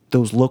time,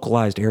 those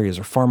localized areas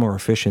are far more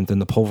efficient than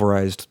the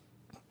pulverized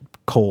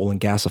coal and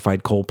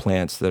gasified coal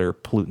plants that are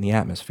polluting the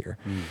atmosphere.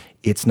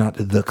 It's not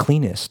the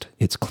cleanest,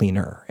 it's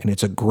cleaner. And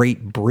it's a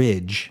great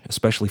bridge,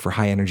 especially for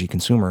high energy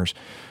consumers,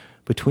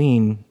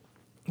 between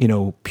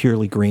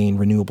purely green,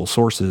 renewable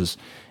sources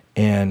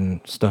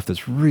and stuff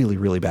that's really,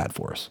 really bad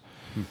for us.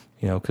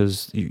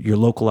 Because you're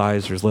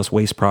localized, there's less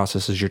waste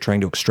processes, you're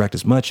trying to extract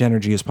as much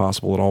energy as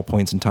possible at all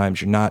points in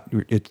times.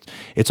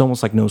 It's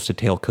almost like nose to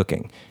tail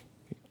cooking.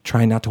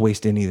 Try not to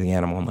waste any of the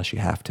animal unless you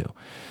have to.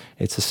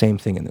 It's the same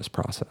thing in this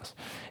process.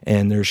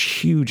 And there's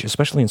huge,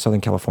 especially in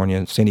Southern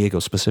California, San Diego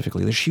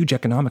specifically, there's huge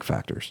economic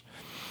factors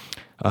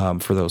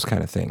for those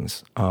kind of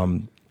things.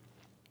 And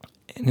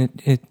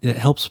it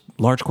helps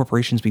large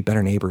corporations be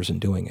better neighbors in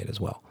doing it as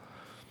well.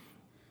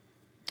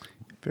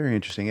 Very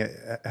interesting.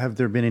 Have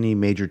there been any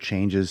major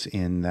changes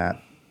in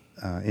that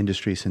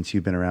industry since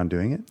you've been around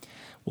doing it?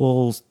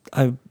 Well,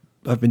 I've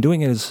been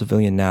doing it as a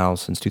civilian now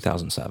since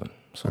 2007,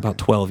 so about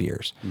 12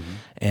 years. Mm-hmm.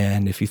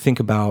 And if you think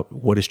about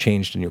what has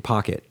changed in your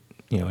pocket,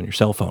 in your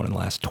cell phone in the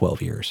last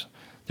 12 years,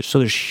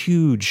 there's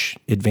huge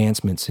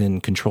advancements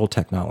in control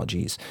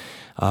technologies,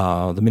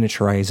 the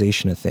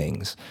miniaturization of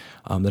things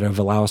that have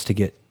allowed us to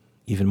get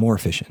even more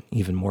efficient.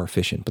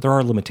 But there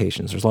are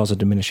limitations. There's laws of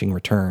diminishing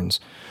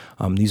returns.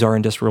 These are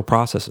industrial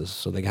processes,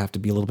 so they have to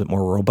be a little bit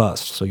more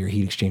robust. So your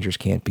heat exchangers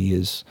can't be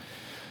as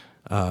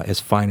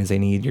fine as they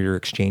need. Your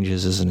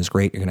exchanges isn't as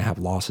great. You're going to have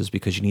losses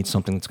because you need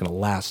something that's going to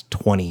last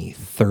 20,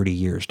 30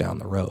 years down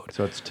the road.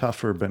 So it's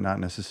tougher, but not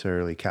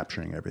necessarily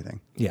capturing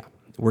everything. Yeah.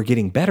 We're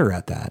getting better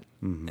at that,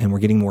 and we're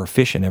getting more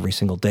efficient every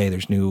single day.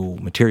 There's new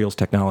materials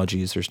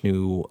technologies. There's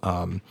new,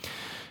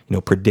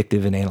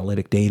 predictive and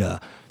analytic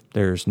data.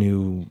 There's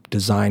new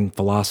design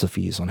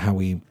philosophies on how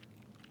we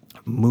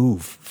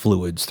move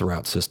fluids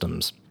throughout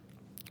systems.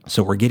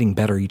 So we're getting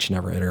better each and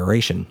every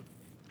iteration.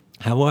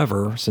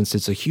 However, since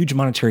it's a huge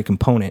monetary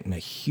component and a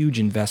huge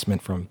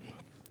investment from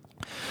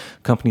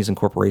companies and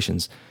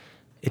corporations,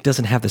 it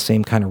doesn't have the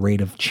same kind of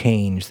rate of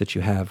change that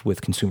you have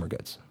with consumer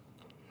goods,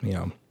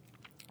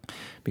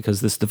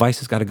 because this device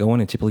has got to go in.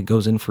 It typically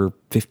goes in for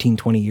 15,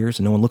 20 years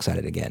and no one looks at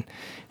it again.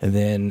 And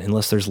then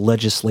unless there's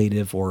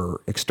legislative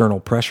or external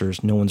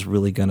pressures, no one's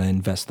really going to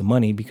invest the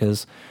money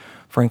because,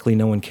 frankly,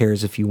 no one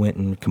cares if you went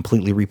and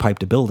completely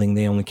repiped a building.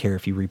 They only care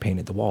if you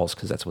repainted the walls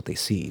because that's what they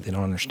see. They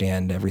don't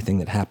understand everything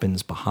that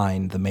happens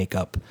behind the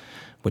makeup,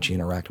 which you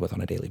interact with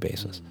on a daily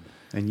basis.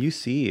 And you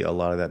see a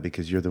lot of that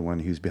because you're the one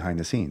who's behind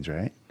the scenes,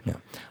 right? Yeah.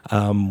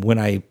 When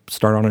I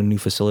start on a new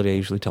facility, I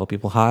usually tell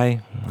people,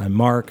 hi, I'm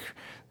Mark.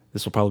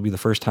 This will probably be the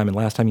first time and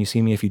last time you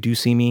see me. If you do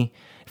see me,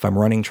 if I'm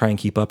running, try and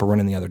keep up or run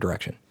in the other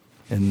direction.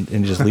 And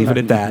just leave it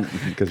at that.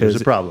 Because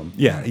there's a problem.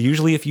 Yeah.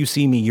 Usually if you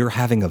see me, you're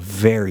having a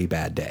very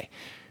bad day.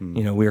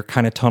 We're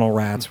kind of tunnel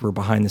rats. We're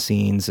behind the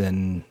scenes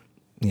and,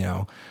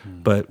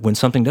 but when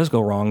something does go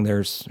wrong,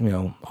 there's,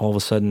 all of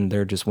a sudden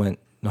there just went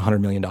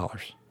 $100 million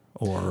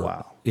or,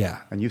 wow.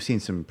 Yeah. And you've seen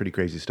some pretty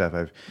crazy stuff.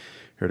 I've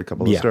heard a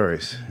couple of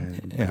stories.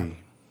 Yeah.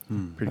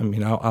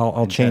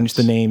 I'll change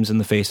the names and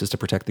the faces to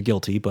protect the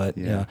guilty, but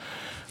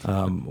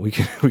we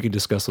could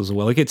discuss those as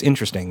well. It gets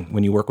interesting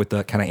when you work with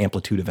that kind of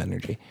amplitude of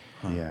energy.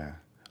 Yeah.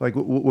 Like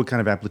what kind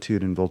of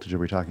amplitude and voltage are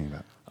we talking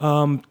about?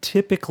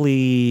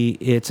 Typically,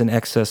 it's in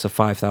excess of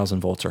 5,000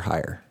 volts or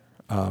higher.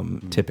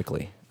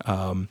 Typically,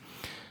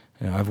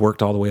 I've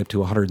worked all the way up to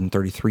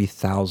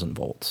 133,000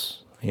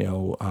 volts.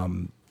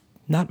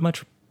 Not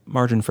much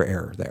margin for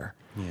error there.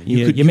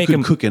 Yeah, you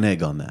could cook an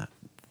egg on that.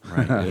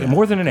 Right.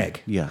 More than an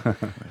egg. Yeah.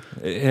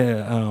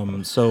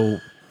 So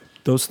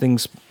those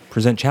things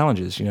present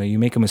challenges. You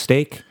make a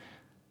mistake,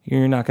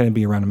 you're not going to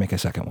be around to make a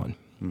second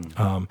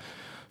one.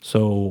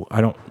 So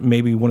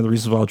maybe one of the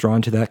reasons why I'll draw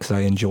into that, because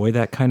I enjoy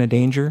that kind of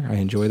danger. I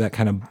enjoy that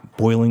kind of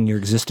boiling your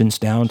existence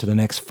down to the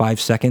next 5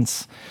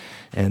 seconds.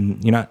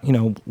 And you're not,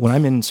 when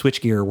I'm in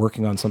switchgear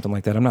working on something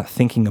like that, I'm not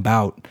thinking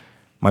about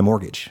my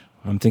mortgage.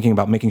 I'm thinking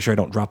about making sure I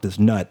don't drop this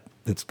nut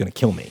that's going to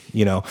kill me,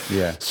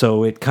 Yeah.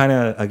 So it kind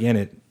of,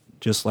 again,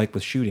 just like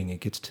with shooting, it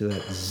gets to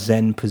that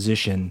Zen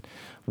position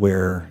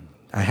where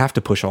I have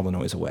to push all the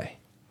noise away.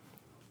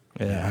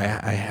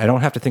 I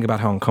don't have to think about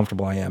how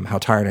uncomfortable I am, how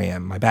tired I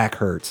am, my back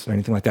hurts, or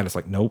anything like that. It's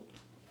like, nope,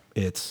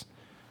 it's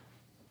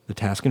the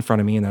task in front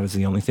of me, and that is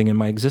the only thing in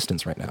my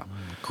existence right now.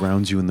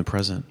 Grounds you in the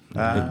present.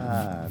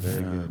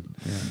 Very good.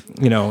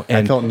 Yeah. And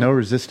I felt no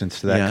resistance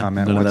to that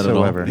comment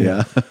whatsoever.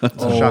 Yeah.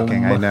 It's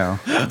shocking, I know.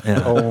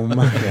 Yeah. Oh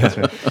my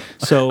God.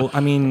 So,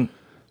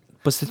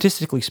 But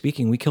statistically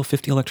speaking, we kill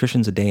 50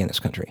 electricians a day in this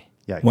country.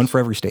 Yikes. One for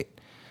every state.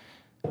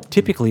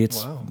 Typically,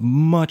 it's Wow.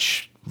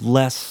 much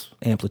less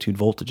amplitude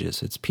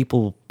voltages. It's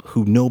people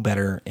who know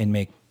better and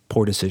make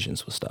poor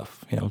decisions with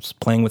stuff. It's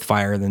playing with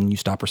fire, then you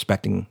stop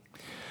respecting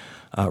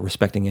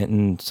it,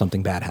 and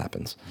something bad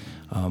happens.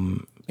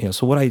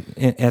 So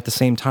at the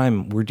same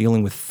time, we're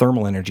dealing with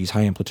thermal energies,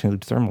 high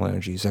amplitude thermal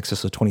energies,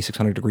 excess of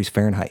 2,600 degrees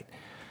Fahrenheit.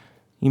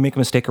 You make a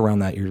mistake around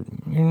that, you're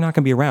not going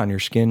to be around. Your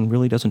skin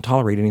really doesn't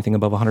tolerate anything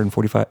above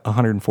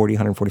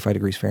 145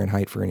 degrees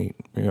Fahrenheit for any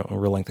a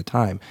real length of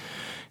time.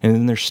 And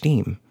then there's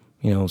steam.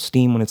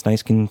 Steam, when it's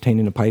nice contained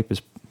in a pipe,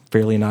 is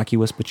fairly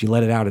innocuous, but you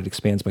let it out, it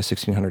expands by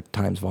 1,600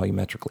 times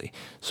volumetrically.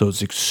 So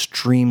it's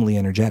extremely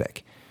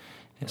energetic.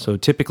 So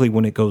typically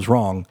when it goes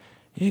wrong,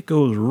 it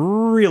goes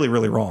really,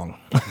 really wrong.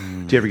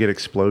 Do you ever get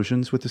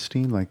explosions with the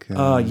steam?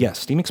 Yes,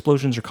 steam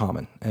explosions are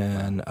common.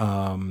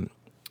 And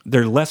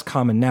they're less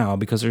common now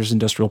because there's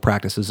industrial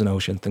practices in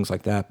ocean, things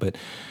like that. But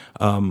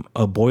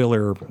a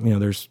boiler,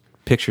 there's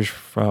pictures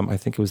from, I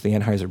think it was the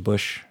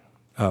Anheuser-Busch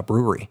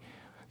brewery.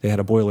 They had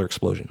a boiler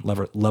explosion,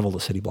 leveled a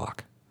city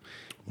block.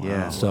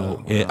 Yeah.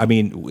 So,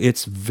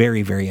 it's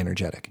very, very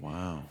energetic.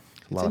 Wow.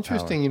 It's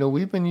interesting.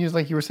 We've been using,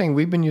 like you were saying,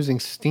 we've been using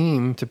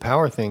steam to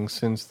power things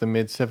since the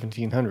mid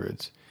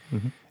 1700s.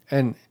 Mm-hmm.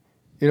 And,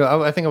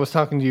 I think I was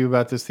talking to you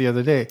about this the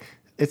other day.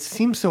 It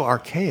seems so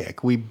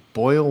archaic. We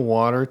boil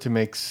water to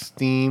make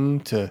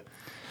steam, to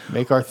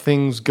make our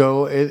things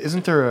go.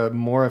 Isn't there a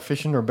more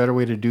efficient or better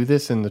way to do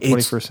this in the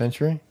 21st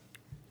century?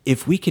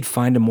 If we could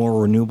find a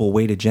more renewable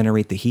way to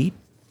generate the heat,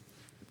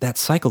 that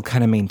cycle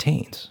kind of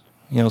maintains.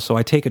 So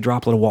I take a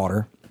droplet of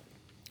water,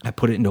 I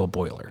put it into a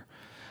boiler.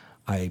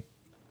 I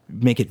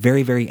make it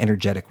very, very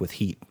energetic with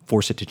heat,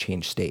 force it to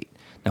change state.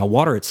 Now,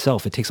 water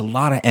itself, it takes a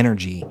lot of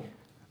energy,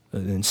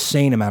 an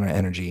insane amount of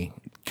energy,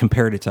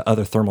 compared it to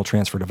other thermal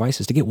transfer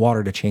devices to get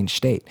water to change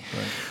state.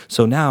 Right.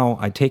 So now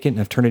I take it and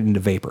I've turned it into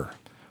vapor.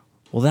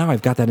 Well, now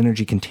I've got that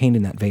energy contained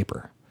in that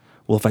vapor.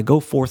 Well, if I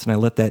go forth and I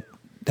let that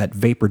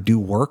vapor do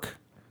work,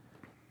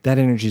 that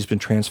energy has been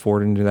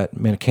transferred into that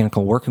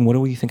mechanical work, and what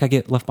do you think I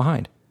get left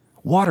behind?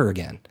 Water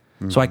again.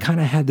 Mm-hmm. So I kind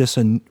of had this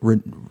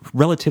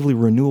relatively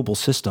renewable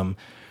system.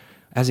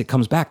 As it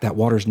comes back, that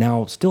water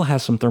now still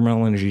has some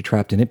thermal energy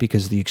trapped in it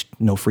because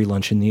no free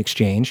lunch in the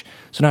exchange.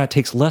 So now it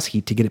takes less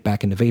heat to get it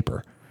back into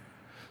vapor.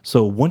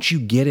 So once you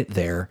get it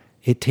there,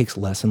 it takes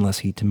less and less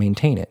heat to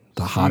maintain it.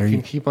 The hotter you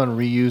can keep on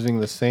reusing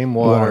the same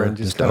water and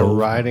just kind of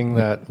riding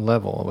that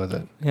level with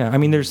it. Yeah,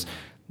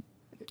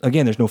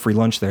 there's no free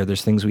lunch there.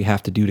 There's things we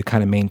have to do to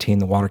kind of maintain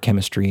the water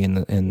chemistry and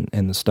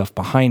the stuff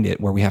behind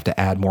it, where we have to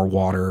add more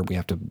water, we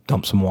have to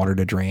dump some water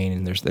to drain,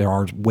 and there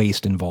are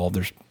waste involved.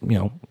 There's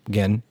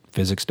again,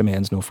 physics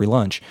demands no free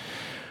lunch.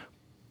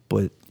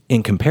 But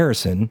in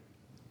comparison,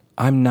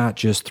 I'm not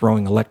just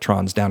throwing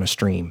electrons down a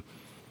stream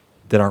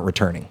that aren't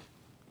returning.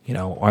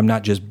 I'm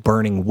not just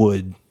burning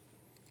wood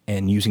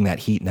and using that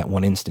heat in that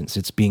one instance.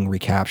 It's being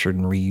recaptured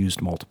and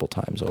reused multiple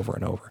times over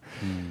and over.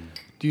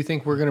 Do you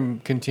think we're going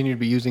to continue to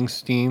be using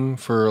steam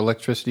for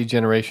electricity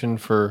generation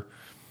for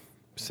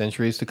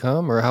centuries to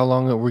come, or how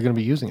long are we going to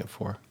be using it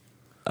for?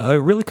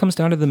 It really comes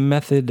down to the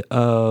method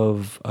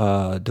of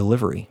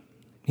delivery.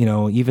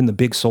 Even the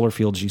big solar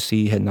fields you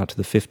see heading out to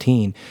the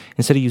 15,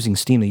 instead of using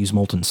steam, they use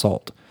molten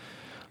salt.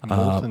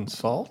 Molten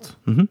salt?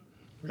 Mm-hmm.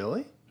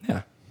 Really?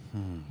 Yeah.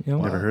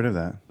 Never heard of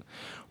that.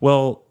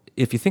 Well,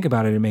 if you think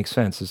about it, it makes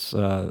sense.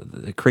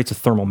 It creates a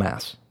thermal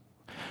mass.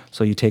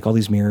 So you take all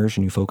these mirrors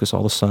and you focus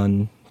all the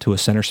sun to a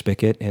center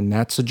spigot, and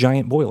that's a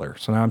giant boiler.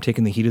 So now I'm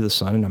taking the heat of the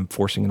sun and I'm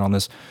forcing it on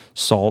this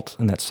salt,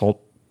 and that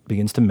salt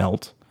begins to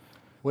melt.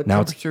 What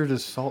temperature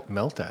does salt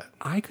melt at?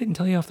 I couldn't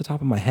tell you off the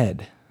top of my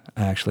head,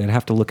 actually. I'd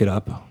have to look it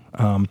up.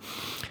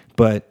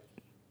 But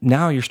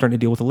now you're starting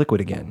to deal with a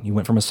liquid again. You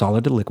went from a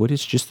solid to liquid.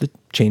 It's just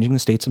changing the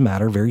states of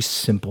matter. Very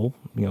simple.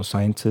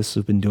 Scientists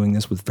have been doing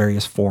this with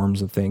various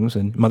forms of things,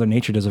 and Mother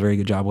Nature does a very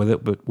good job with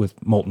it, but with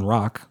molten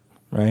rock,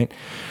 right?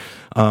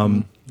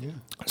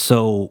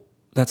 So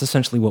that's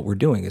essentially what we're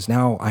doing, is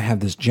now I have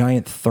this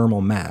giant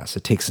thermal mass.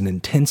 It takes an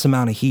intense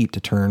amount of heat to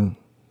turn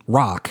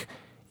rock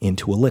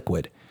into a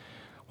liquid.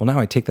 Well, now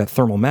I take that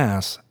thermal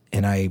mass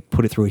and I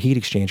put it through a heat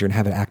exchanger and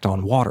have it act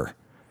on water.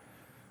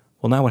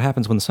 Well, now what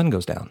happens when the sun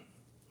goes down?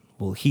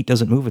 Well, heat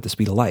doesn't move at the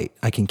speed of light.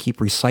 I can keep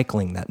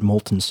recycling that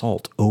molten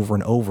salt over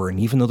and over, and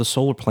even though the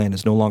solar plant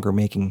is no longer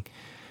making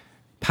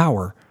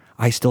power,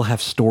 I still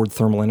have stored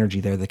thermal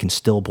energy there that can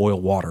still boil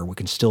water. We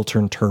can still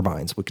turn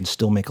turbines. We can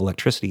still make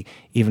electricity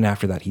even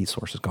after that heat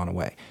source has gone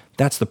away.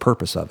 That's the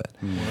purpose of it.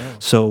 Wow.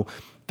 So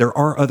there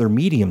are other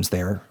mediums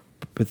there,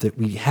 but that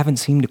we haven't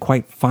seemed to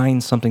quite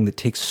find something that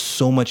takes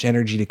so much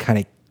energy to kind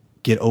of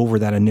get over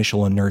that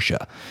initial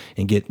inertia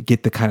and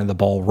get the kind of the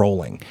ball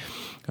rolling.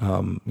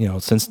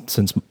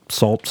 Since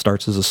salt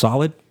starts as a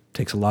solid,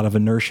 takes a lot of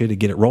inertia to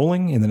get it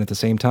rolling, and then at the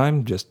same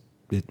time, just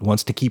it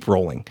wants to keep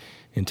rolling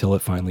until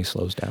it finally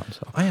slows down.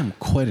 So I am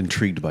quite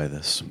intrigued by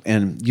this,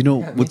 and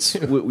what's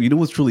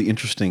really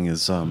interesting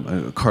is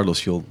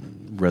Carlos, you'll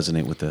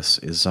resonate with this.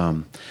 Is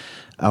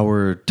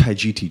our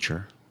Taiji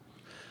teacher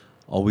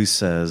always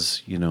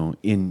says,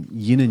 in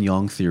yin and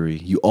yang theory,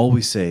 you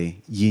always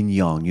say yin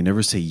yang. You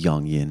never say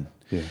yang yin.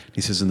 Yeah.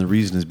 He says, and the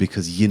reason is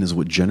because yin is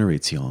what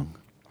generates yang.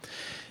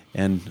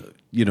 And,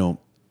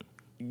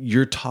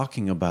 you're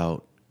talking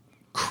about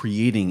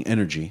creating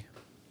energy,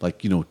 like,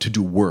 to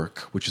do work,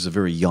 which is a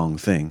very yang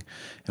thing.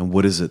 And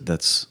what is it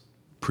that's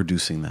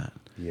producing that?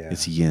 Yeah.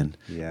 It's yin.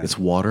 Yeah. It's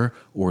water,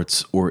 or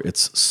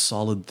it's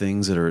solid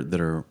things that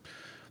are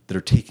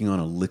taking on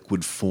a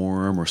liquid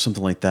form or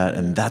something like that,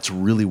 and that's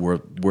really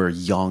where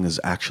yang is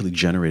actually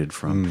generated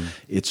from.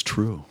 It's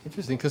true.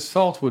 Interesting, because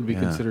salt would be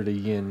considered a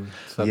yin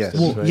substance.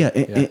 Yes. Well,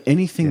 right?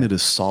 anything that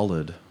is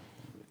solid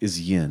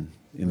is yin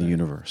in the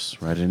universe,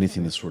 right?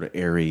 Anything that's sort of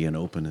airy and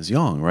open is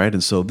yang, right?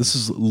 And so this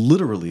is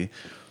literally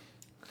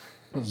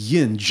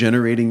yin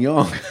generating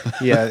yang.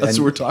 Yeah, That's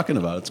what we're talking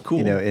about. It's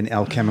cool. In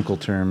alchemical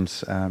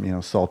terms,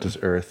 salt is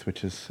earth,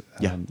 which is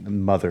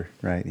mother,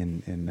 right?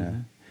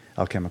 In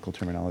alchemical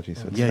terminology.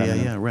 So it's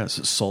feminine. Right.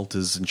 So salt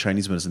is in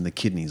Chinese medicine the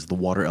kidneys, the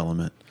water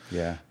element.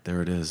 Yeah.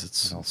 There it is.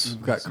 It's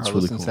We've got it's Carlos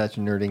really and cool. Satch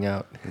nerding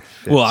out.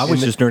 Well, I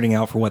was just nerding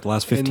out for the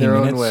last 15 in their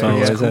own minutes. way. So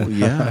Yeah, is that- Cool.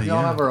 Yeah, We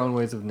all have our own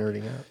ways of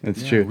nerding out.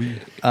 It's true.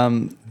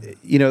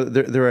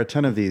 There are a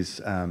ton of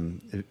these,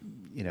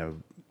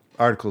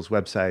 articles,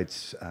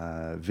 websites,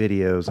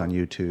 videos on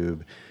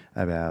YouTube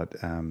about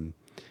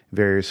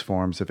various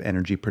forms of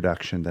energy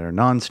production that are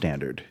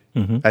non-standard.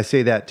 I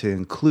say that to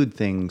include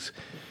things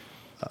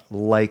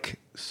like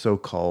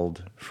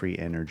so-called free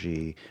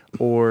energy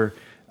or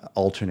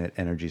alternate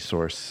energy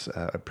source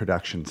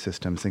production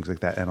systems, things like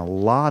that. And a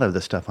lot of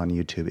the stuff on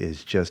YouTube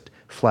is just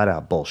flat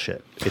out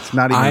bullshit. It's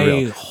not even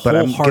real. I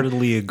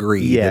wholeheartedly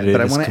agree. Yeah, that but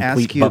I want to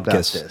ask you about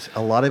this.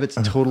 A lot of it's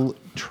total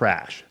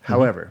trash.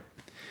 However,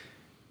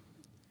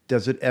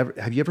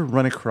 have you ever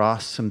run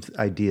across some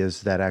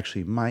ideas that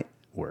actually might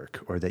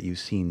work, or that you've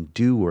seen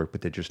do work,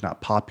 but they're just not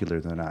popular,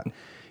 they're not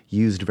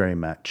used very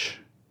much?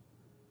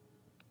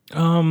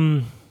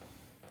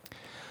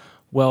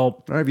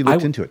 Well, Or have you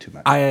looked into it too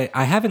much? I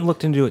haven't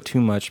looked into it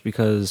too much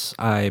because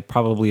I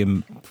probably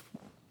am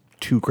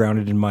too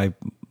grounded in my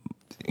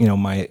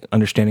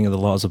understanding of the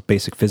laws of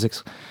basic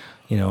physics.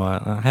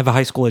 I have a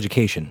high school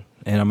education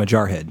and I'm a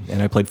jarhead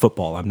and I played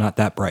football. I'm not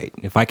that bright.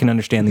 If I can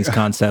understand these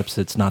concepts,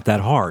 it's not that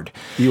hard.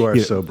 You are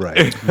so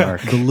bright,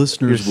 Mark. The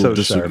listeners You're will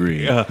so sharp.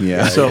 disagree.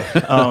 So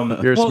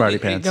You're a smarty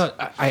pants.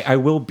 I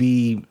will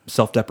be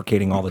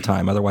self-deprecating all the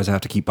time. Otherwise, I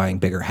have to keep buying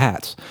bigger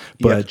hats.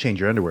 You have to But change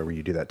your underwear when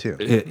you do that too.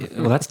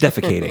 well, that's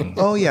defecating.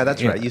 Oh yeah,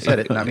 that's right. You said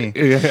it, not me.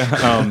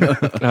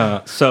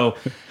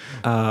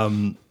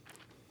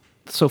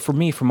 So for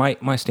me, from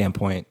my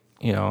standpoint,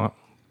 I'm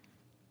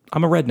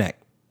a redneck.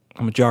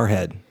 I'm a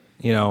jarhead,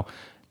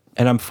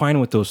 and I'm fine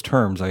with those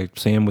terms. I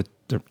say them with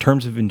the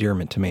terms of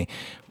endearment to me,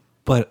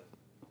 but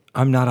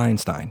I'm not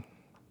Einstein.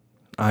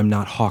 I'm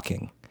not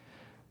Hawking.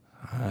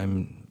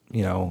 I'm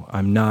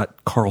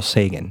not Carl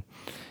Sagan.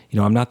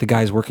 I'm not the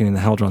guys working in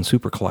the Hadron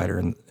Super Collider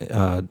and,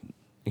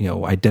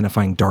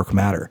 identifying dark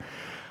matter.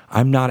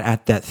 I'm not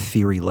at that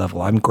theory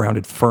level. I'm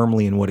grounded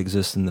firmly in what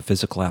exists in the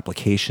physical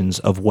applications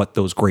of what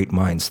those great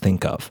minds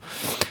think of.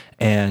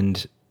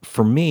 And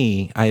for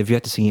me, I have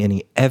yet to see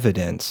any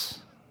evidence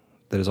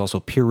that is also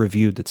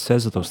peer-reviewed that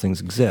says that those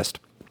things exist.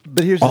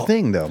 But here's the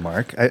thing, though,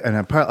 Mark, and I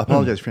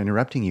apologize for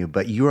interrupting you,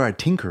 but you are a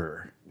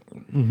tinkerer.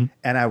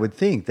 And I would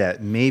think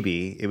that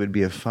maybe it would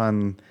be a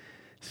fun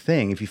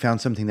thing if you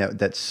found something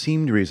that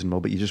seemed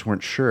reasonable, but you just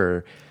weren't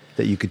sure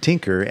that you could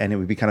tinker, and it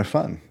would be kind of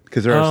fun.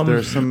 Because there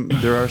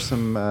are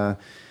some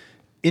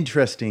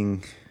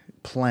interesting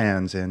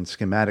plans and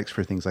schematics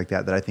for things like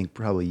that I think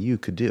probably you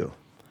could do.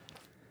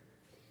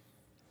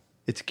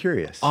 It's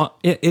curious.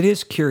 It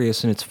is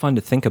curious, and it's fun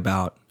to think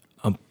about.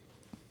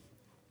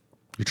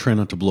 You try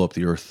not to blow up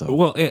the earth, though.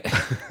 Well,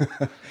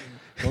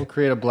 Don't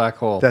create a black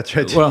hole. That's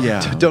right. Well, yeah,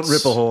 Don't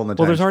rip a hole in the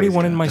well, there's already time-space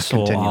one in gap. my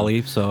soul, Continue.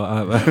 Ollie.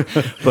 So,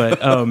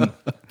 but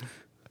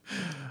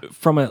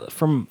from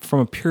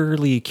a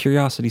purely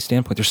curiosity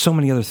standpoint, there's so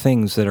many other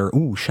things that are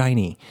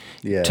shiny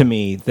to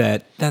me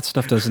that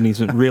stuff doesn't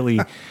even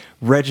really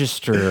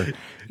register.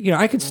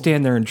 I could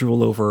stand there and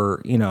drool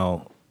over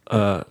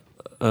a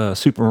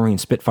Supermarine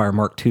Spitfire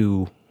Mark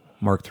II,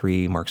 Mark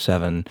III, Mark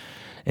VII,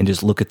 and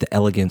just look at the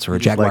elegance, or a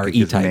Jaguar Like it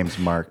 'cause the E-Type. name's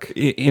Mark.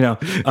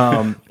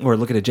 Or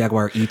look at a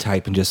Jaguar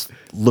E-Type and just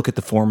look at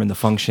the form and the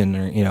function,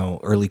 or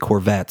early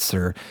Corvettes,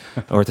 or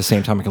at the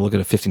same time I can look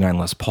at a 59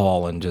 Les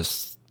Paul and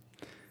just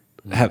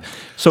have.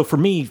 So for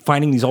me,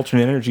 finding these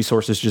alternate energy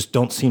sources just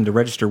don't seem to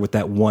register with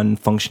that one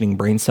functioning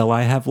brain cell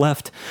I have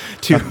left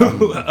to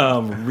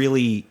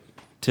really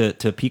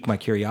to pique my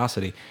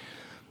curiosity.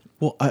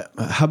 Well,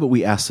 how about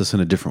we ask this in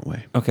a different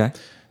way? Okay.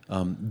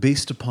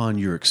 Based upon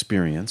your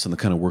experience and the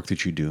kind of work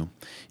that you do,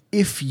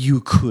 if you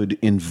could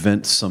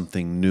invent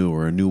something new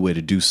or a new way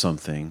to do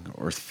something,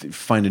 or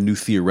find a new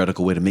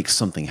theoretical way to make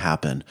something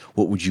happen,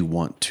 what would you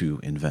want to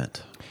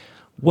invent?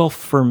 Well,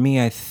 for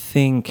me, I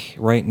think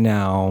right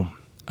now,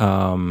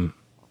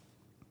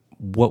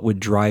 what would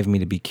drive me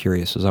to be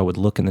curious is I would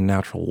look in the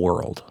natural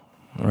world,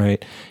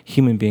 right?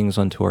 Human beings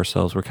unto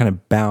ourselves, we're kind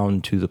of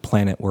bound to the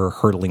planet we're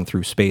hurtling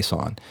through space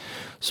on.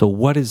 So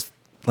what is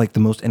like the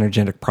most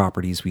energetic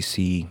properties we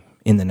see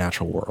in the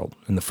natural world.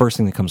 And the first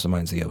thing that comes to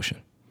mind is the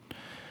ocean.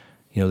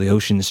 You know, the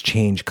oceans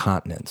change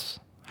continents.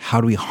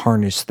 How do we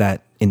harness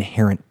that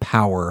inherent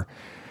power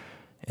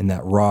and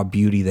that raw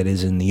beauty that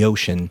is in the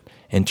ocean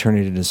and turn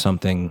it into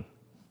something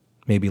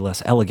maybe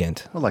less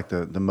elegant? Well, like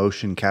the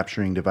motion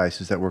capturing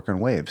devices that work on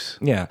waves.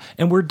 Yeah,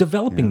 and we're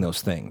developing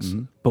those things,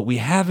 but we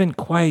haven't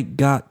quite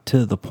got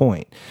to the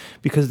point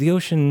because the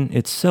ocean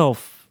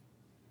itself,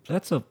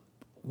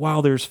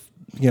 while there's,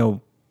 you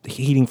know,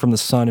 heating from the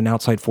sun and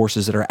outside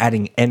forces that are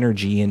adding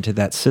energy into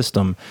that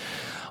system,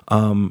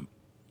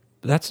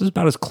 that's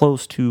about as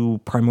close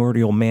to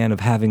primordial man of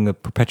having a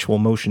perpetual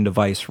motion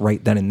device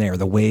right then and there.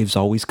 The waves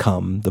always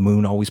come, the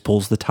moon always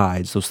pulls the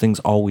tides, those things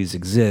always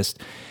exist,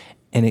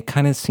 and it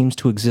kind of seems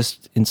to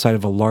exist inside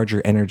of a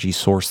larger energy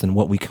source than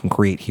what we can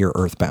create here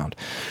earthbound.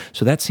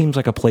 So that seems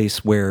like a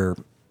place where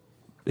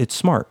it's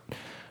smart,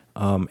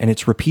 and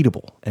it's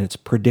repeatable, and it's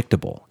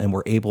predictable, and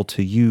we're able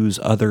to use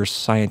other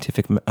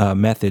scientific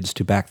methods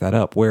to back that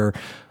up, where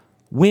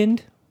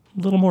wind,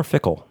 a little more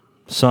fickle,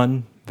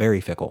 sun,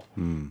 very fickle.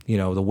 You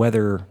know, the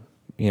weather,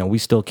 you know, we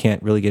still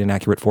can't really get an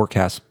accurate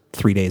forecast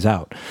 3 days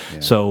out. Yeah.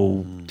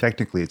 So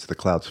Technically, it's the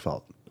cloud's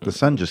fault. The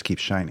sun just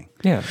keeps shining.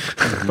 yeah,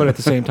 but at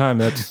the same time,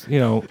 that's, you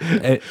know,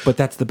 but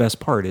that's the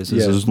best part is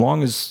as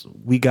long as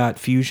we got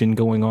fusion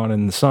going on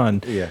in the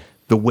sun,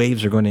 the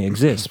waves are going to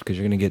exist because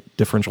you're going to get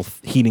differential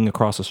heating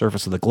across the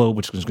surface of the globe,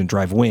 which is going to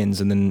drive winds,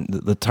 and then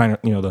the tiny,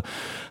 you know,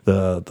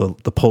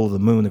 the pull of the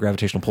moon, the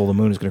gravitational pull of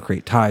the moon is going to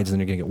create tides, and then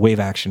you're going to get wave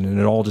action, and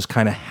it all just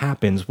kind of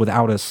happens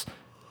without us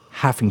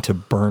having to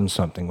burn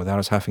something, without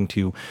us having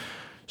to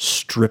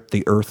strip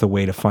the earth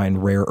away to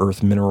find rare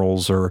earth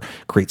minerals or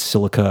create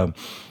silica,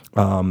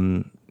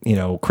 you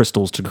know,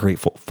 crystals to create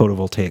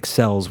photovoltaic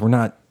cells. We're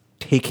not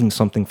taking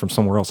something from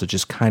somewhere else. It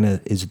just kind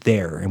of is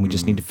there, and we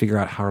just need to figure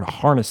out how to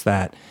harness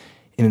that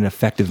in an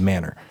effective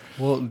manner.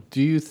 Well, do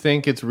you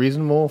think it's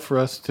reasonable for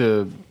us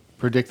to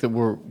predict that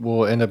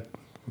we'll end up?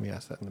 Let me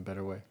ask that in a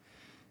better way.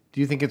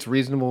 Do you think it's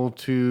reasonable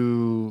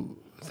to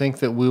think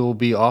that we will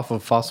be off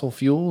of fossil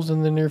fuels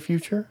in the near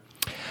future?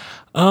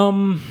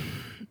 I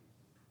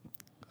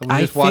was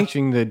just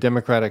watching the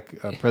Democratic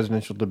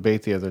presidential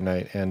debate the other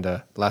night,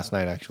 and last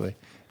night actually,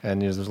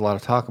 and there's a lot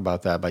of talk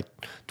about that. By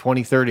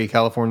 2030,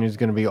 California is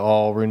going to be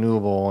all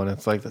renewable, and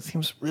it's like that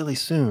seems really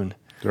soon.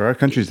 There are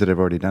countries that have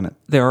already done it.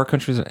 There are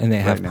countries, and they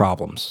have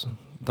problems.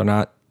 They're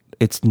not.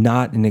 It's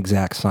not an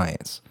exact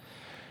science,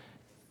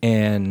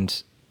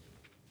 and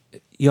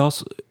you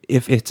also,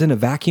 if it's in a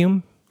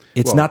vacuum,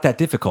 it's not that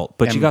difficult.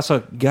 But you also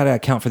got to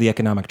account for the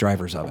economic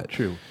drivers of it.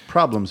 True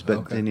problems,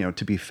 but and, you know,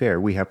 to be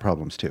fair, we have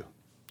problems too.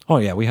 Oh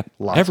yeah, we have.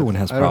 Everyone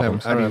has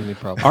problems. I don't have any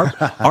problems.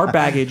 Our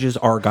baggage is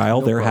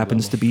Argyle. There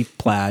happens to be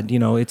Plaid. You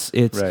know, it's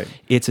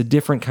a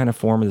different kind of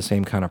form of the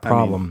same kind of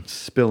problem. I mean,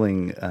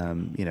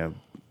 spilling, you know,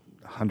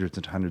 hundreds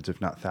and hundreds, if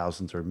not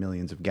thousands or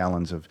millions of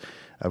gallons of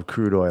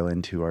crude oil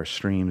into our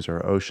streams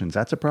or oceans,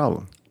 that's a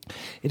problem.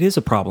 It is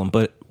a problem,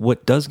 but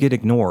what does get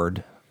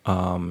ignored,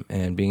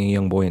 and being a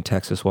young boy in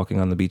Texas, walking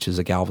on the beaches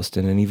of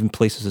Galveston and even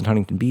places in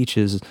Huntington Beach,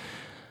 is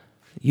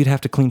you'd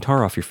have to clean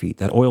tar off your feet.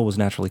 That oil was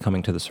naturally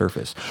coming to the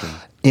surface. Sure.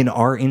 In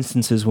our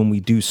instances, when we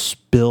do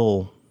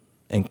spill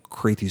and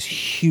create these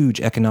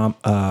huge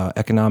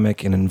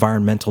economic and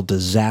environmental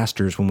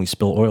disasters when we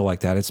spill oil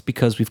like that, it's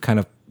because we've kind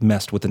of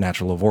messed with the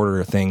natural order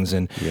of things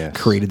and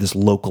created this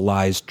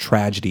localized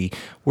tragedy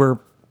where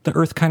the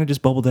earth kind of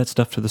just bubbled that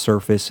stuff to the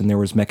surface, and there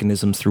was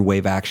mechanisms through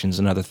wave actions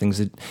and other things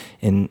that,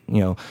 and you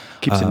know,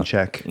 keeps it in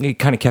check. It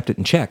kind of kept it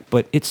in check,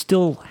 but it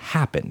still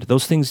happened.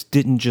 Those things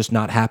didn't just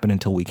not happen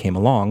until we came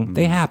along.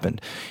 They happened.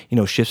 You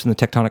know, shifts in the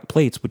tectonic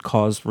plates would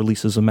cause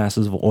releases of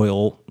masses of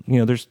oil. You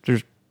know, there's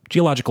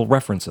geological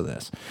reference of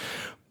this.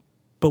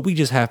 But we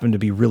just happen to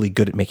be really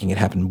good at making it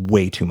happen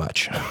way too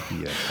much.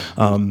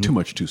 Too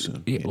much too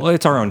soon. Well,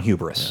 it's our own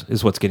hubris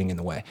is what's getting in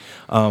the way.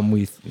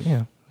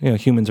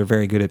 Humans are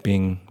very good at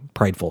being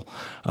prideful.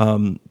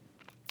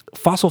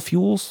 Fossil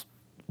fuels,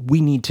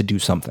 we need to do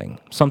something.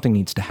 Something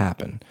needs to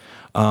happen.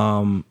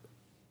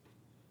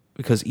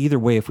 Because either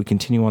way, if we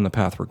continue on the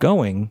path we're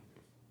going,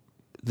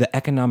 the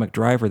economic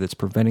driver that's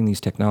preventing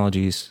these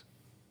technologies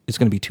is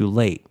going to be too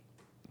late.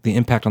 The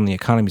impact on the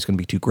economy is going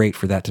to be too great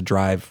for that to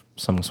drive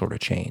some sort of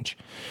change.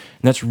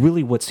 And that's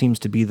really what seems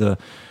to be the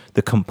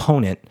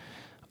component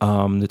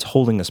that's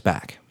holding us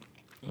back.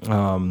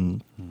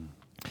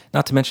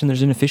 Not to mention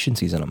there's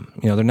inefficiencies in them.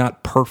 You know, they're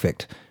not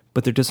perfect,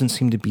 but there doesn't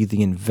seem to be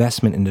the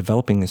investment in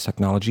developing these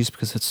technologies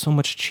because it's so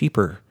much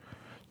cheaper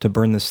to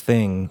burn this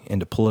thing and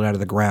to pull it out of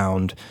the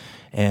ground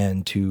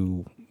and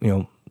to, you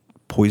know,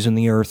 poison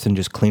the earth and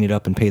just clean it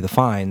up and pay the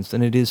fines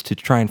than it is to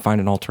try and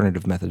find an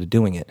alternative method of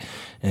doing it.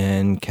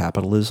 And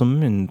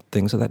capitalism and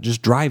things like that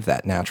just drive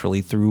that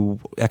naturally through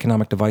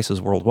economic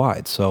devices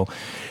worldwide. So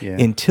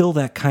until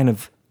that kind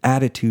of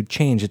attitude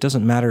change, it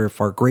doesn't matter if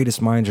our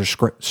greatest minds are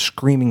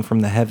screaming from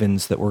the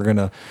heavens that we're going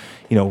to,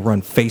 you know,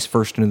 run face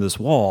first into this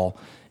wall.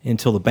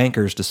 until the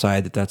bankers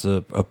decide that that's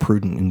a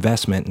prudent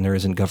investment and there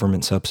isn't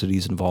government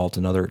subsidies involved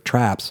and other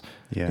traps,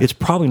 it's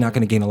probably not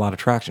going to gain a lot of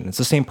traction. It's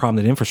the same problem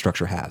that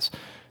infrastructure has.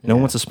 No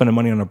one wants to spend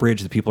money on a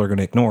bridge that people are going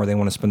to ignore. They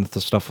want to spend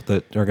the stuff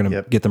that are going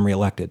to get them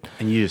reelected.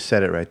 And you just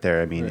said it right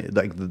there. I mean,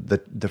 like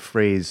the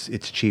phrase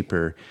 "it's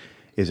cheaper"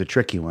 is a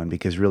tricky one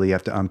because really you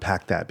have to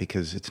unpack that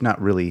because it's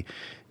not really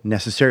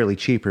necessarily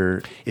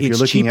cheaper if you're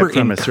looking at it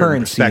from a certain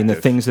currency and the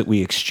perspective. things that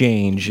we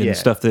exchange and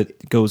stuff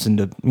that goes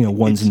into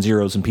ones and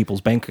zeros in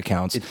people's bank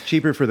accounts. It's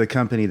cheaper for the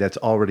company that's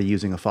already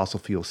using a fossil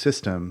fuel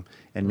system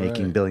and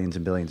making billions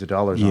and billions of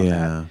dollars on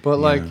that.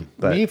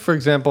 But me, for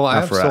example, I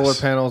have for solar us.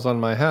 panels on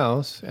my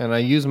house, and I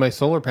use my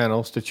solar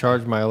panels to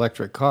charge my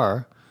electric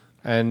car.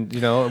 And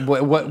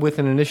with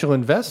an initial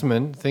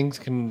investment, things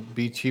can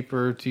be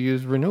cheaper to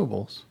use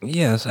renewables.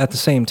 Yes, at the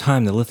same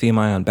time, the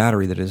lithium-ion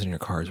battery that is in your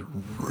car is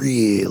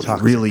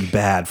really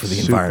bad for the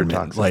Super environment.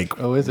 toxic. Like,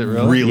 Oh, is it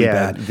really? really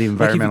Yeah, bad? the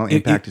environmental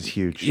impact is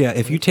huge. Yeah,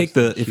 if you take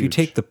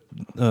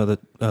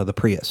the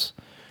Prius,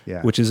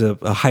 which is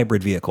a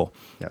hybrid vehicle,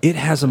 it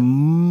has a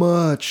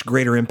much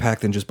greater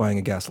impact than just buying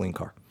a gasoline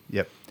car.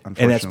 Yep.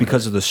 And that's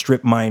because of the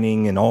strip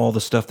mining and all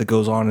the stuff that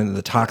goes on and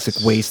the toxic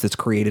waste that's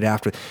created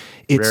after.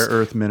 It's, rare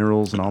earth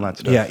minerals and all that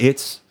stuff. Yeah,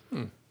 it's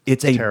a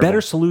terrible.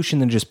 better solution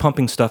than just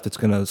pumping stuff that's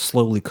going to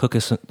slowly cook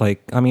us.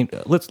 Like, I mean,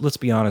 let's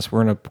be honest.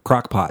 We're in a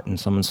crock pot, and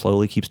someone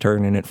slowly keeps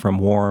turning it from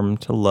warm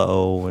to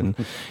low, and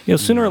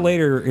sooner or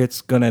later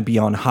it's going to be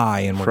on high,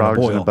 and we're going Frogs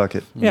to boil. in a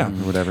bucket. Yeah,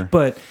 or whatever.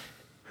 But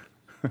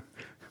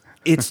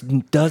it's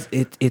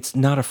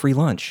not a free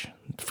lunch.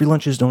 Free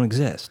lunches don't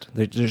exist.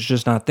 They're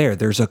just not there.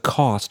 There's a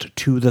cost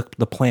to the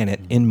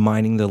planet in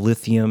mining the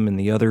lithium and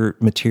the other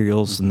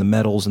materials and the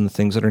metals and the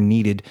things that are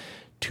needed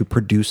to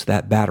produce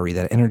that battery,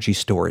 that energy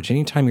storage.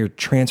 Anytime you're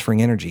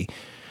transferring energy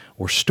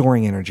or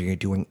storing energy or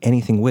doing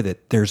anything with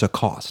it, there's a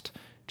cost.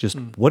 Just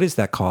what is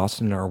that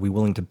cost, and are we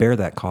willing to bear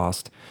that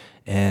cost?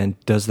 And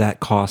does that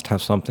cost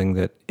have something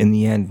that in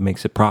the end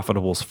makes it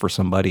profitable for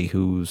somebody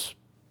who's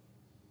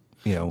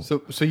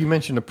So you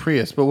mentioned a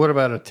Prius, but what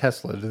about a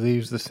Tesla? Do they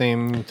use the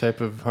same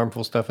type of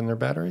harmful stuff in their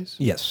batteries?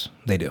 Yes,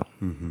 they do.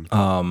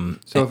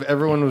 So if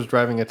everyone was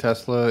driving a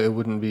Tesla, it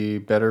wouldn't be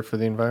better for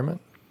the environment?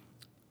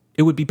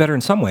 It would be better in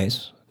some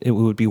ways. It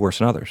would be worse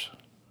in others.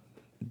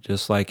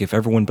 Just like if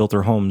everyone built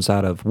their homes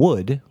out of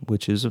wood,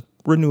 which is a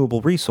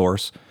renewable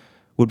resource,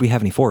 would we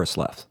have any forests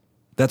left?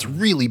 That's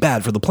really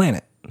bad for the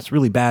planet. It's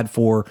really bad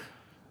for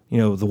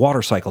the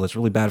water cycle. It's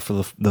really bad for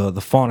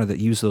the fauna that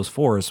use those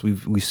forests.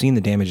 We've seen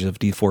the damage of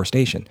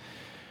deforestation.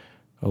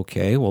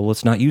 Okay, well,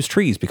 let's not use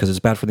trees because it's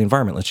bad for the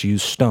environment. Let's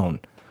use stone.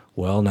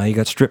 Well, now you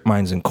got strip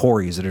mines and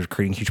quarries that are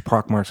creating huge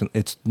pock marks. And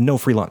it's no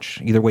free lunch.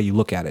 Either way you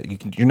look at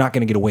it, you're not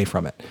going to get away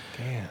from it.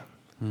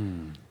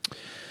 Damn.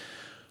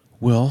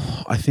 Well,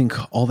 I think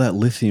all that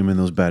lithium in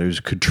those batteries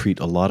could treat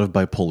a lot of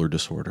bipolar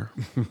disorder.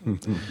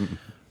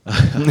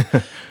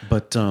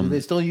 But Do they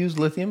still use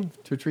lithium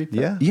to treat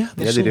that? yeah,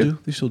 they Yeah, still they do. do.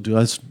 They still do.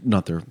 That's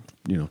not their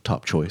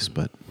top choice,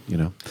 but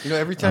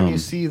Every time you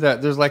see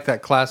that, there's like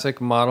that classic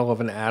model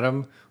of an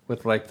atom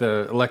with like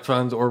the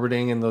electrons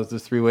orbiting in those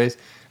three ways.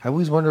 I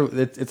always wonder,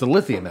 it's a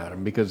lithium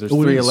atom because there's it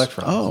three is.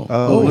 electrons.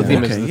 Oh,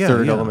 lithium okay. is the Yeah,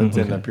 third yeah. element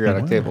in Okay. the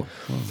periodic table.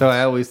 So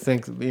I always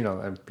think,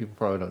 and people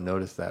probably don't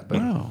notice that, but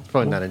Wow. it's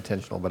probably not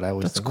intentional. But I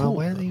always That's think, cool,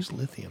 why do they though. use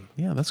lithium?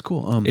 yeah, that's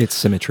cool. It's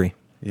symmetry.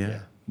 yeah.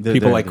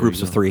 People like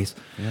groups of threes.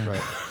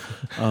 Right.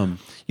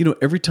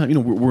 Every time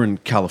we're in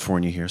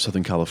California here,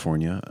 Southern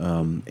California,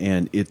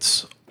 and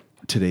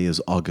today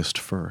is August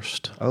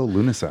 1st. Oh,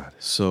 Lunisad.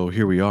 So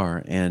here we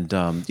are, and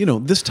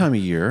this time of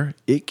year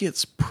it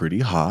gets pretty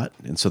hot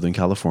in Southern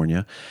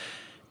California.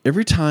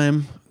 Every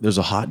time there's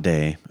a hot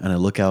day, and I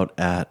look out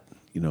at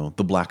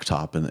the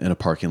blacktop in a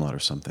parking lot or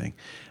something,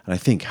 and I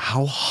think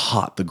how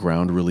hot the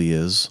ground really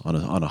is on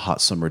a hot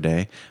summer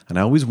day, and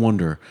I always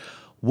wonder,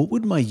 what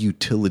would my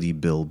utility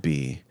bill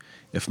be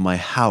if my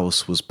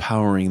house was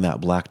powering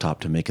that blacktop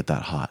to make it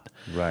that hot?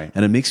 Right.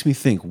 And it makes me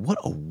think, what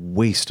a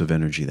waste of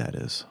energy that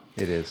is.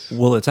 It is.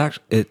 Well, it's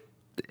actually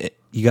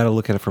you got to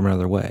look at it from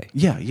another way.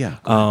 Yeah.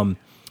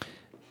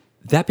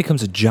 That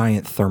becomes a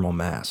giant thermal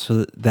mass.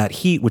 So that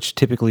heat, which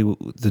typically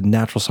the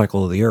natural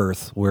cycle of the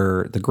Earth,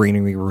 where the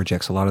greenery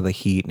rejects a lot of the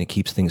heat and it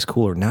keeps things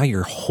cooler, now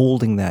you're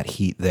holding that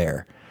heat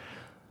there.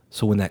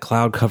 So when that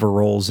cloud cover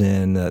rolls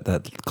in,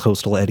 that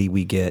coastal eddy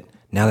we get,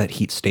 now that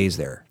heat stays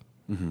there.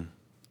 Mm-hmm.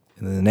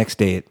 And then the next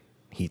day it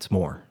heats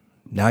more.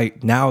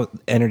 Now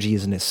energy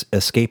isn't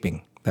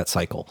escaping that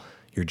cycle.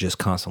 You're just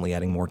constantly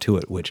adding more to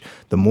it, which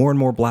the more and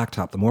more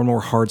blacktop, the more and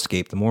more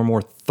hardscape, the more and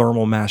more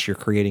thermal mass you're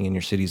creating in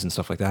your cities and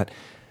stuff like that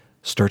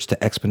starts to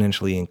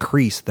exponentially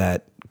increase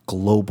that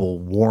global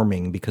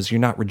warming because you're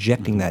not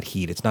rejecting that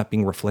heat. It's not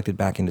being reflected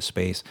back into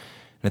space.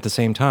 And at the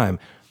same time,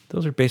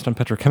 those are based on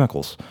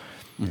petrochemicals.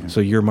 Mm-hmm. So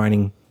you're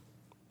mining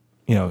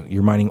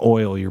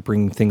oil, you're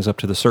bringing things up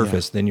to the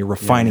surface, then you're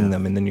refining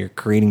them, and then you're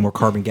creating more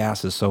carbon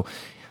gases. So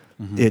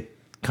it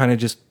kind of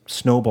just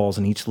snowballs,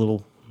 and each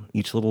little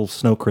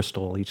snow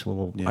crystal, each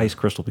little ice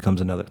crystal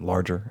becomes another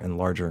larger and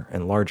larger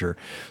and larger.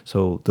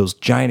 So those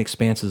giant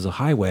expanses of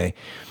highway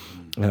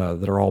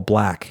that are all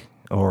black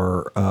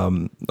or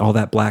all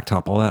that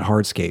blacktop, all that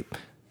hardscape.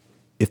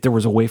 If there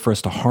was a way for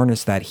us to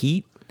harness that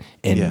heat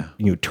and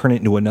turn it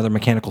into another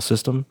mechanical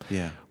system,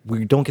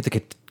 we don't get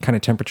the kind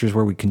of temperatures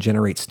where we can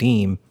generate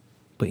steam.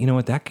 But you know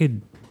what? That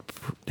could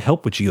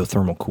help with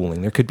geothermal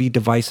cooling. There could be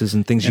devices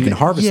and things you can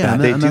harvest that.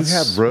 They do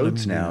have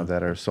roads now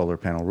that are solar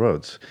panel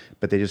roads,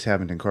 but they just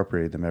haven't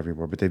incorporated them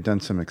everywhere. But they've done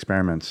some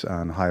experiments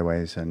on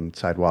highways and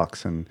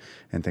sidewalks and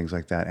things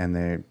like that, and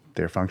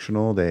they're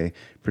functional. They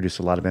produce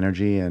a lot of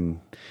energy, and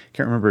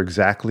can't remember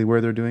exactly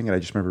where they're doing it. I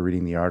just remember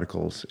reading the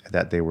articles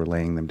that they were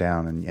laying them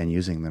down and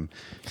using them.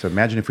 So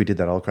imagine if we did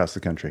that all across the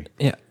country.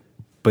 Yeah,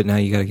 but now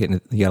you got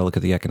to look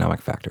at the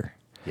economic factor.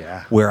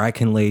 Yeah, where I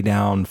can lay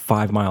down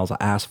 5 miles of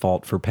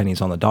asphalt for pennies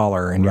on the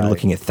dollar, and you're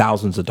looking at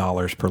thousands of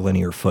dollars per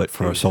linear foot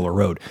for a solar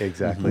road.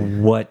 Exactly.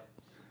 What?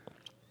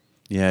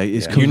 Yeah,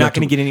 you're not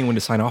going to get anyone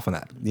to sign off on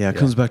that. Yeah, it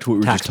comes back to what we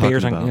were just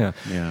talking about.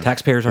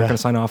 Taxpayers aren't going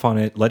to sign off on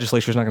it.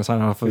 Legislature's not going to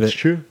sign off of it. It's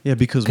true. Yeah,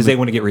 because they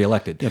want to get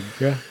reelected.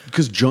 Yeah,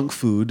 because junk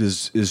food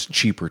is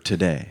cheaper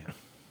today,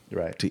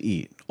 to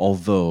eat.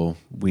 Although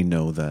we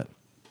know that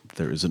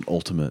there is an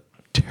ultimate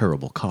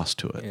terrible cost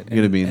to it. You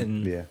know what I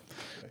mean?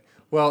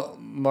 Well,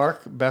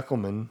 Mark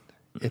Beckelman,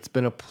 it's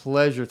been a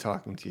pleasure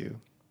talking to you.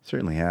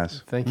 Certainly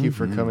has. Thank you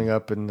for coming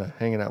up and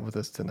hanging out with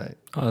us tonight.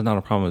 Not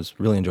a problem. It's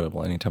really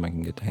enjoyable. Anytime I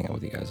can get to hang out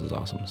with you guys is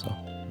awesome. So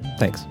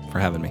thanks for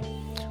having me.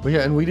 Well,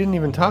 yeah, and we didn't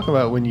even talk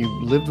about when you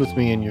lived with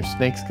me and your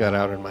snakes got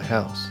out in my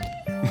house.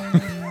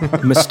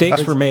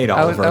 Mistakes were made,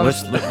 Oliver.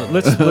 Let's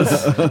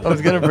I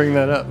was going to bring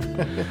that up.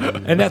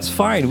 And that's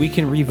fine. We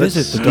can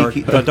revisit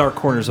the dark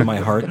corners of my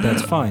heart.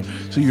 That's fine.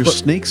 So your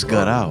snakes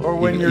got out. Or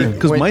when you're...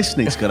 Because my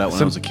snakes got out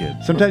when I was a kid.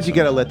 Sometimes you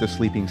got to let the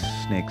sleeping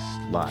snakes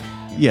lie.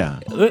 Yeah.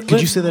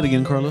 Could you say that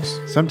again, Carlos?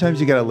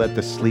 Sometimes you got to let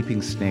the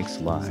sleeping snakes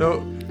lie. So,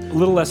 a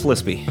little less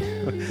lispy.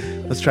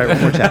 Let's try it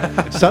one more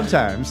time.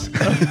 Sometimes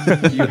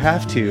you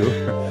have to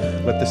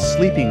let the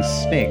sleeping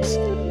snakes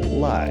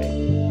lie.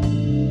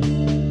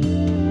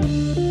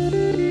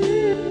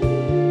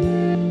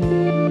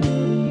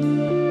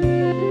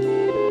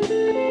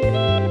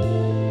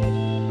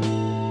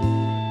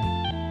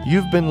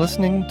 You've been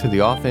listening to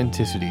The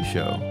Authenticity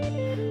Show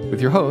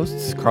with your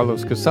hosts,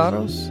 Carlos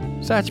Casados,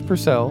 Satch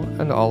Purcell,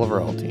 and Oliver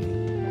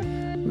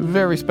Altine.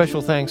 Very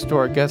special thanks to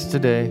our guest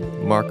today,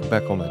 Mark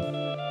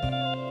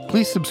Beckelman.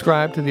 Please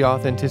subscribe to The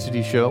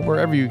Authenticity Show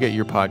wherever you get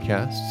your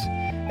podcasts,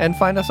 and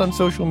find us on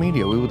social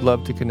media. We would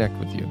love to connect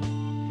with you.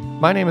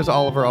 My name is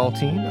Oliver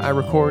Altine. I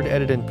record,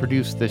 edit, and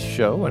produce this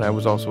show, and I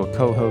was also a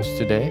co-host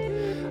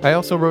today. I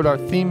also wrote our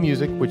theme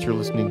music, which you're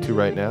listening to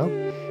right now.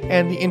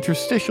 And the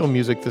interstitial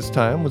music this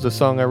time was a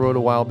song I wrote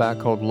a while back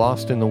called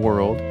Lost in the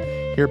World,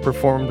 here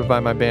performed by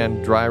my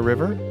band Dry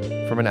River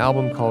from an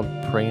album called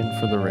Praying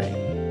for the Rain.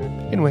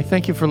 Anyway,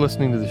 thank you for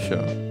listening to the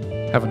show.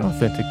 Have an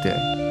authentic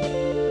day.